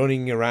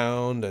running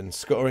around and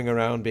scuttering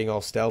around, being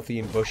all stealthy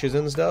in bushes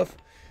and stuff.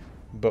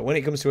 But when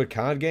it comes to a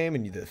card game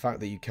and the fact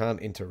that you can't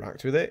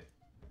interact with it,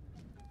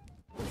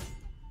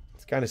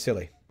 it's kind of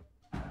silly.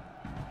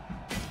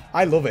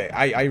 I love it.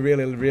 I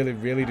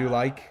really do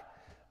like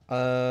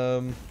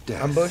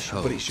ambush,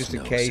 but it's just a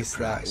case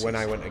that when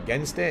I went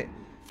against it,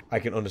 I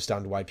can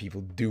understand why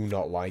people do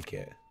not like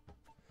it.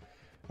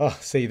 Oh,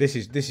 see, this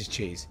is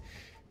cheese.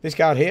 This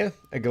card here,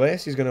 a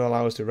Glace, is going to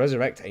allow us to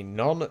resurrect a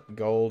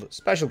non-gold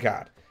special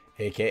card,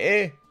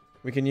 aka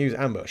we can use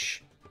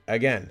ambush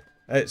again.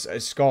 It's a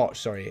Scorch,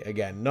 sorry,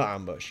 again, not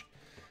ambush.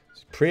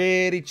 It's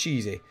pretty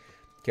cheesy.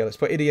 Okay, let's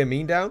put Idi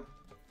Amin down.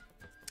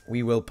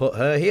 We will put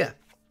her here.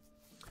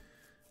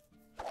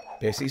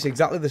 Basically, it's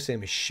exactly the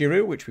same as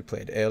Shiru, which we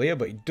played earlier,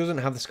 but he doesn't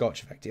have the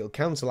Scorch effect. He'll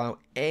cancel out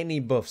any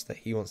buffs that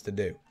he wants to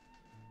do.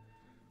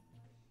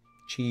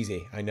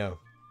 Cheesy, I know.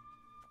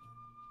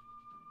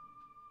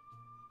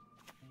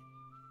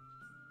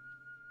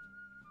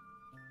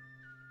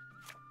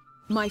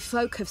 My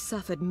folk have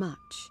suffered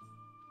much.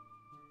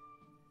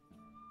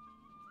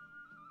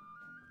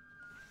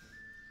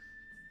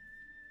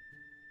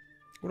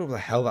 Whatever the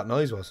hell that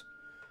noise was.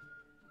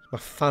 It's my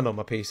fan on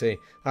my PC.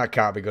 That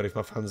can't be good if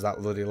my fan's that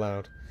bloody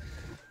loud.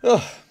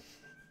 Ugh.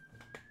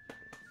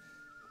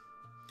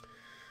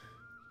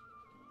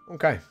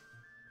 Okay.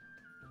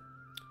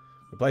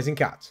 Replacing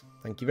cats.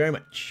 Thank you very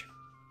much.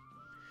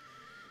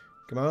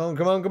 Come on,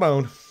 come on, come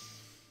on.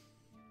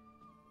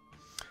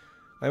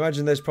 I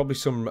imagine there's probably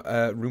some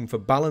room for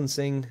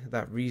balancing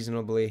that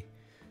reasonably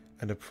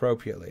and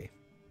appropriately.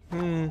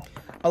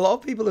 A lot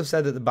of people have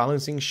said that the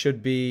balancing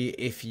should be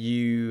if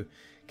you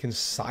can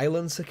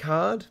silence a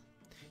card.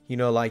 You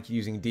know, like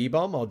using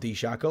D-Bomb or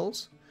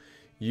D-Shackles.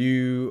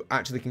 You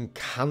actually can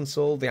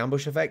cancel the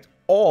ambush effect,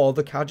 or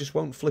the card just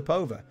won't flip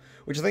over,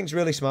 which I think is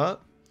really smart.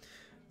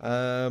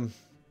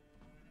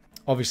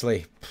 Obviously,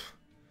 you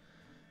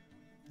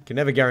can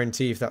never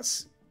guarantee if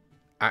that's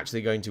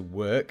actually going to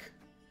work.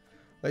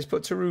 Let's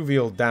put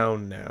Teruviel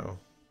down now.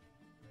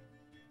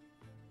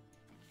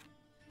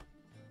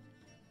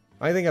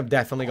 I think I've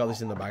definitely got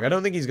this in the bag. I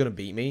don't think he's going to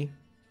beat me.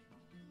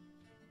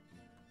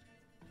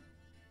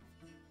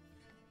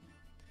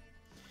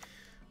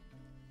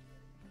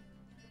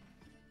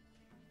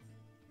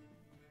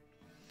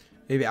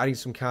 Maybe adding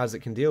some cards that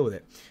can deal with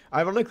it.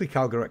 Ironically,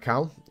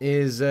 Scoiatael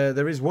is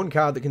there is one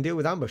card that can deal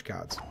with ambush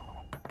cards.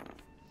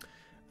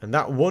 And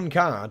that one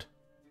card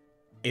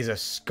is a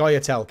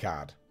Scoiatael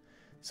card.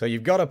 So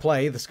you've got to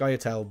play the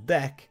Scoiatael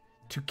deck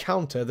to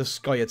counter the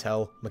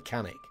Scoiatael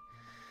mechanic.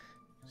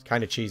 It's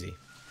kind of cheesy.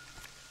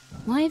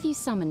 Why have you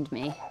summoned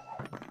me?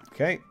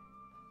 Okay.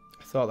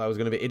 I thought that was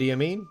going to be Idi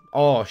Amin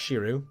or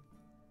Shiru.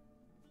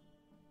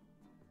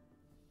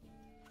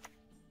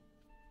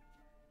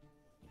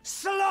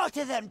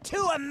 Slaughter them to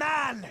a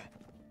man!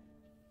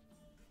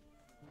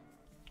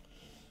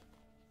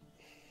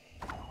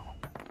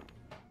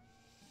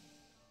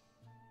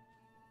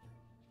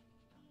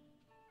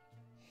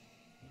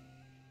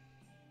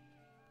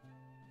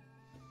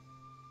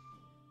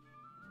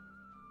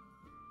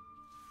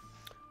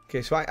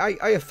 Okay, so I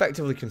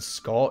effectively can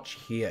Scorch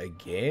here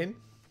again.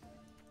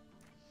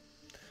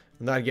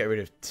 And that'd get rid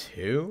of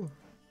 2.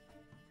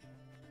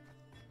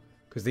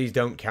 Because these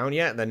don't count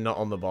yet, they're not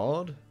on the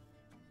board.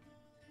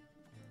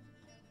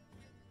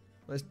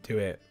 Let's do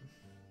it.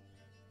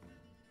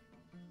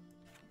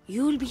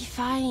 You'll be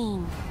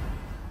fine.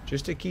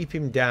 Just to keep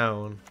him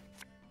down.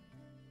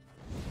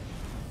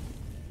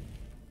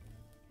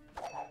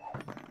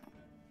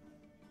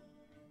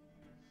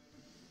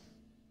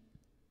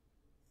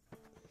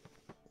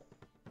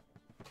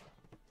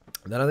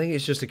 Then I think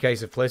it's just a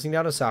case of placing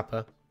down a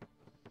Sapper.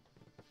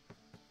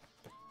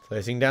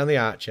 Placing down the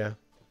Archer.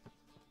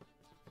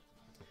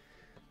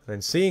 And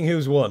then seeing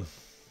who's won.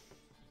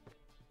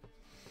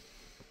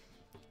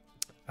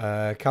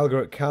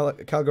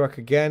 Calgarak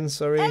again,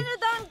 sorry.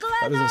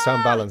 That doesn't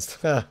sound balanced.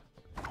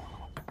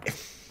 It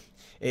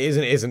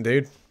isn't,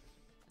 dude.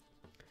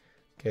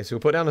 Okay, so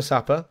we'll put down a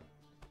Sapper.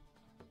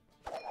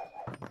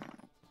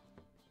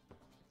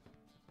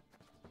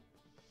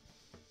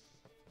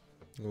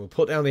 We'll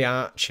put down the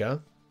Archer.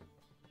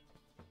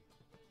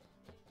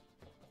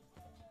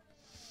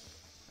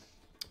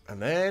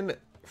 And then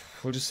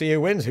we'll just see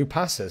who wins, who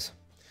passes.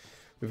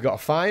 We've got a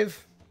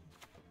 5.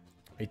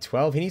 A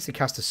 12. He needs to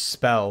cast a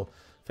spell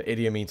for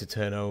Idi Amin to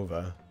turn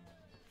over.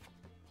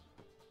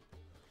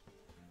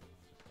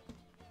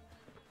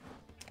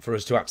 For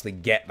us to actually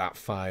get that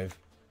 5.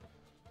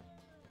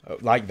 Oh,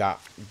 like that.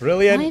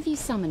 Brilliant. Why have you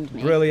summoned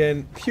me?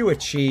 Brilliant. Pure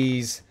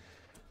cheese.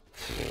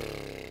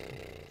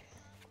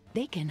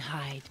 They can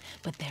hide,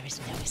 but there is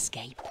no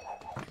escape.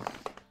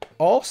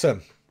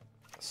 Awesome.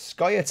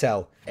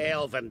 Scoiatael.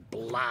 Elven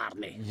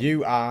Blarney.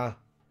 You are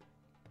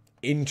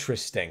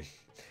interesting.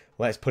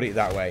 Let's put it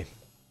that way.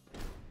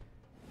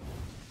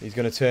 He's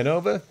going to turn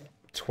over.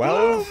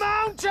 12. Blue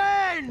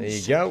Mountains! There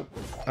you go.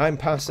 I'm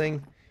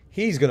passing.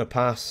 He's going to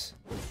pass.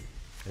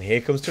 And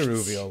here comes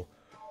Teruviel.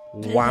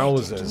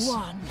 Wowzers.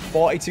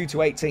 42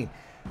 to 18.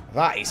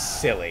 That is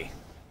silly.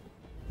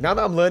 Now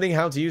that I'm learning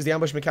how to use the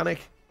ambush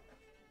mechanic,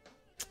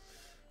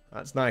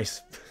 That's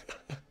nice.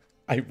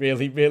 I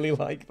really, really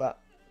like that.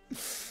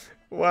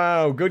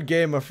 Wow, good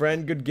game, my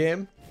friend. Good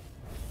game.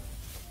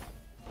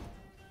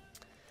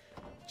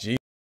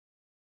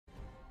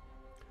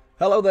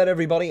 Hello there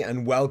everybody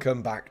and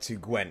welcome back to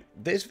Gwent.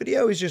 This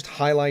video is just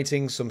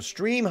highlighting some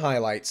stream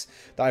highlights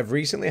that I've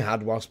recently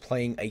had whilst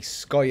playing a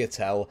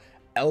Scoiatael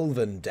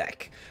Elven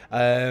deck.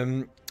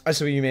 As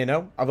some of you may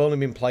know, I've only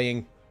been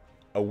playing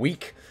a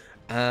week,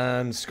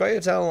 and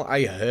Scoiatael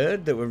I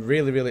heard that were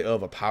really, really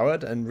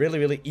overpowered and really,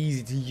 really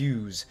easy to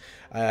use.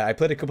 I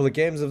played a couple of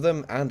games of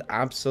them and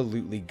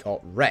absolutely got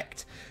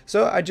wrecked.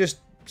 So I just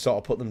sort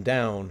of put them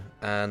down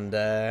and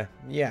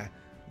yeah.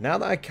 Now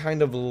that I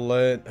kind of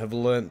have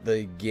learnt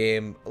the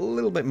game a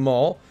little bit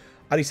more,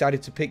 I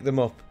decided to pick them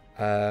up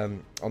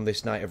on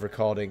this night of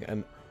recording,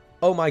 and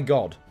oh my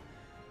god,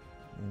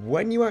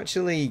 when you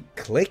actually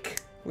click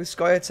with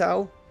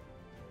Scoiatael,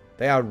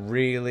 they are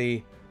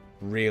really,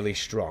 really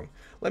strong.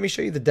 Let me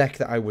show you the deck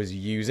that I was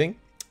using,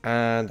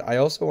 and I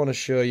also want to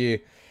show you,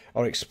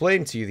 or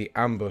explain to you, the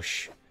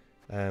ambush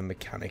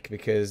mechanic,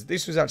 because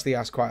this was actually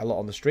asked quite a lot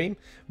on the stream.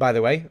 By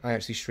the way, I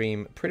actually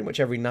stream pretty much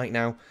every night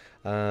now,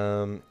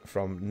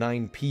 from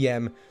 9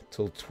 PM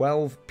till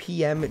 12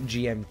 PM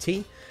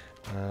GMT.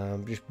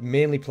 Just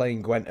mainly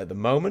playing Gwent at the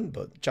moment,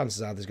 but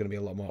chances are there's going to be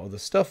a lot more other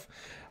stuff.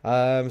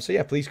 So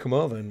yeah, please come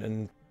over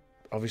and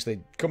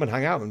obviously come and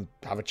hang out and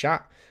have a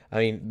chat. I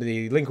mean,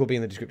 the link will be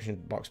in the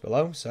description box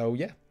below, so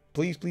yeah,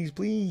 please, please,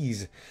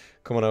 please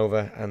come on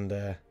over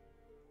and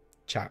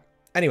chat.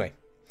 Anyway,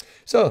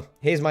 so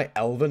here's my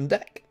Elven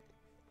deck.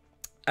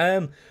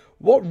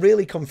 What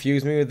really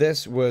confused me with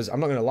this was, I'm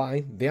not going to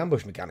lie, the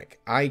ambush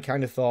mechanic. I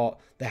kind of thought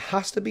there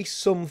has to be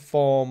some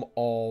form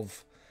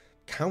of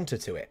counter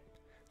to it.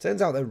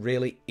 Turns out there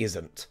really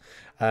isn't.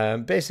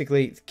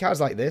 Basically,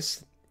 cards like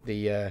this,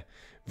 the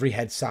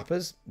Vreehead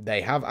Sappers,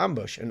 they have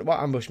ambush. And what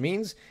ambush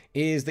means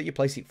is that you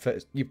place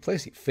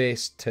it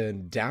face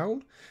turned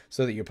down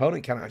so that your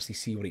opponent can't actually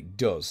see what it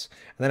does.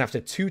 And then after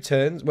 2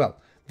 turns,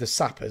 well, the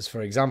Sappers,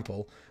 for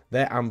example,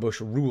 their ambush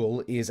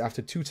rule is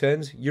after 2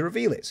 turns, you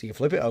reveal it. So you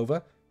flip it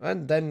over,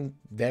 and then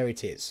there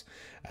it is.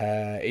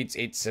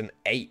 It's an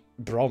 8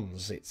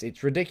 bronze.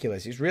 It's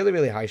ridiculous. It's really,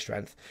 really high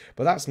strength.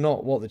 But that's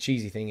not what the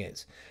cheesy thing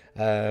is.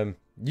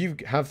 You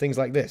have things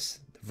like this.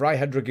 The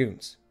Vreehead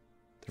Dragoons.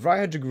 The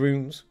Vreehead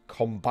Dragoons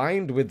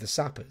combined with the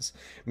Sappers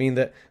mean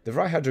that the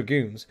Vreehead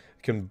Dragoons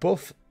can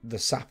buff the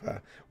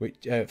Sapper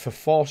which, for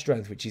 4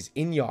 strength, which is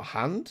in your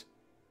hand,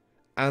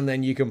 and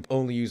then you can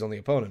only use on the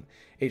opponent.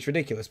 It's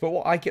ridiculous. But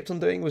what I kept on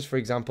doing was, for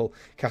example,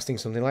 casting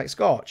something like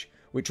Scorch,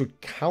 which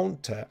would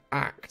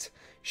counteract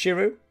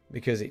Shiru,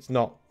 because it's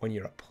not when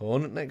your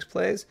opponent next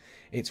plays,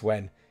 it's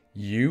when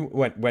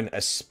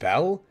a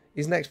spell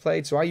is next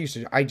played. So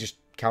I just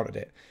countered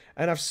it,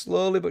 and I've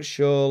slowly but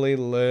surely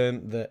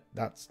learned that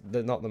that's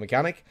not the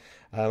mechanic.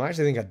 I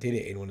actually think I did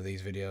it in one of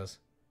these videos.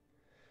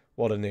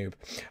 What a noob.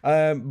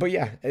 But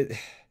yeah, there's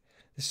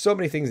so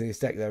many things in this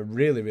deck that are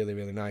really, really,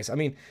 really nice. I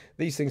mean,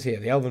 these things here,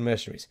 the Elven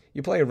Mercenaries,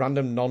 you play a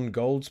random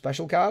non-gold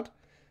special card,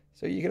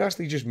 so you can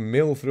actually just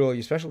mill through all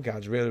your special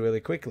cards really, really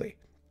quickly.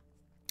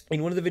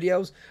 In one of the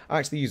videos, I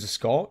actually used a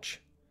Scorch,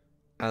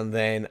 and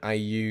then I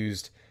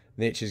used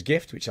Nature's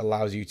Gift, which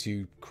allows you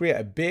to create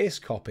a base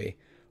copy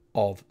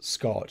of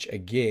Scorch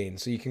again.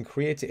 So you can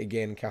create it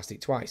again and cast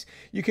it twice.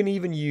 You can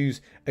even use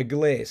a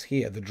Glaze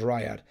here, the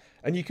Dryad,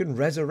 and you can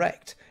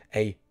resurrect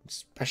a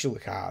special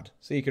card.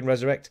 So you can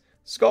resurrect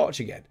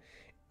Scorch again.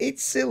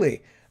 It's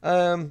silly.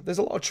 There's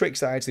a lot of tricks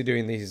that I actually do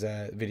in these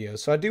videos,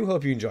 so I do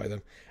hope you enjoy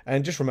them.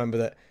 And just remember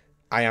that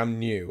I am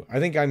new. I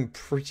think I'm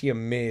pretty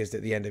amazed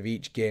at the end of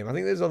each game. I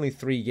think there's only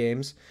 3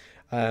 games.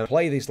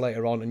 Play this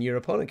later on and your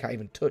opponent can't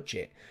even touch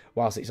it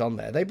whilst it's on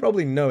there. They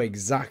probably know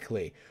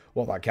exactly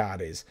what that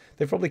card is.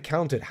 They've probably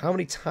counted how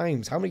many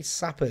times, how many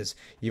Sappers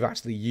you've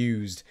actually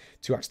used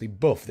to actually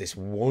buff this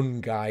one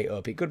guy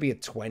up. It could be a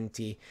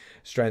 20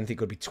 strength, it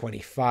could be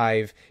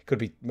 25, it could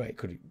be, wait,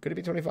 could it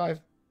be 25?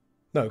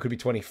 No, it could be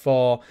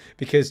 24,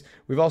 because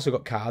we've also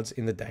got cards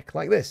in the deck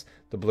like this,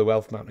 the Blue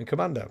Elf Mountain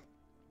Commando.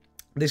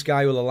 This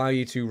guy will allow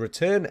you to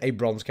return a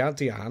bronze card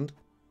to your hand,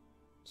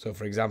 so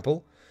for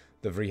example,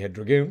 the Vreehead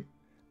Dragoon,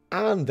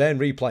 and then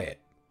replay it.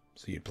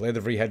 So you'd play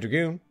the Vreehead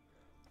Dragoon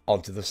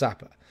onto the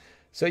Sapper.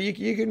 So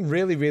you can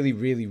really, really,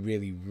 really,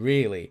 really,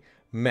 really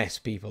mess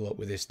people up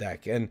with this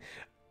deck. And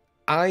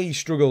I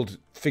struggled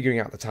figuring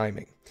out the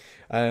timing.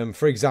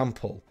 For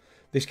example,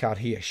 this card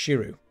here,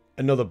 Shiru,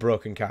 another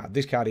broken card.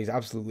 This card is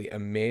absolutely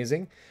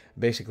amazing.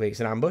 Basically, it's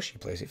an ambush. You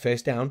place it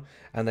face down,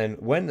 and then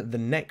when the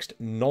next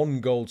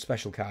non-gold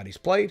special card is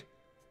played,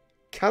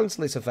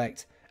 cancel its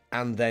effect,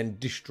 and then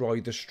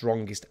destroy the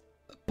strongest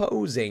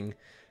opposing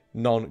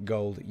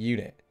non-gold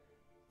unit.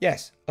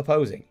 Yes,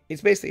 opposing.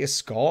 It's basically a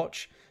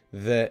Scorch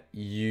that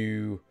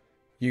you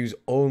use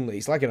only.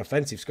 It's like an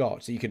offensive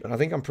Scorch. So you can, and I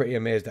think I'm pretty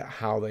amazed at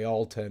how they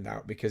all turned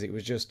out, because it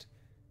was just,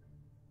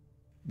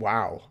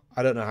 wow.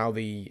 I don't know how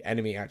the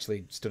enemy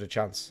actually stood a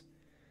chance.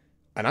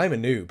 And I'm a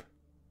noob.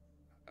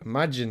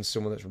 Imagine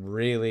someone that's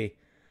really,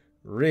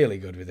 really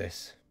good with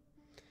this.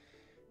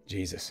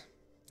 Jesus.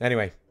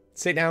 Anyway,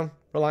 sit down,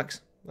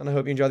 relax, and I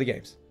hope you enjoy the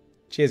games.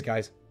 Cheers,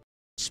 guys.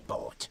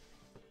 Sport.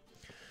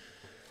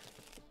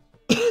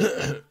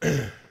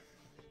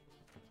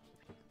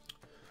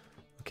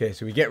 Okay,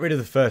 so we get rid of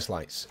the first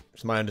lights.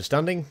 It's my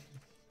understanding.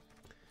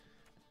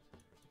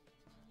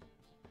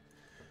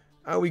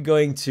 Are we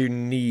going to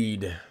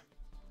need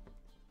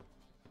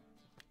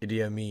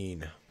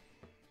Idiamine?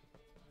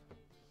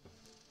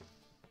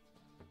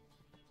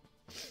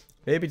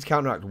 Maybe to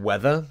counteract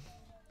weather.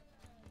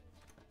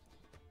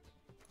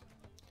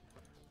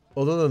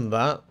 Other than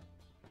that,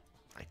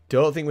 I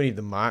don't think we need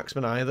the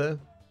marksman either.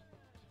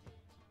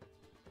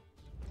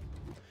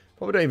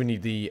 Probably don't even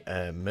need the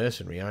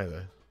mercenary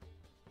either.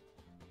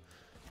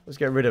 Let's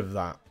get rid of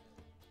that.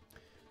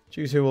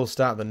 Choose who will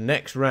start the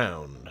next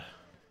round.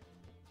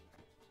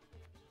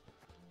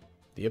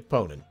 The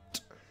opponent.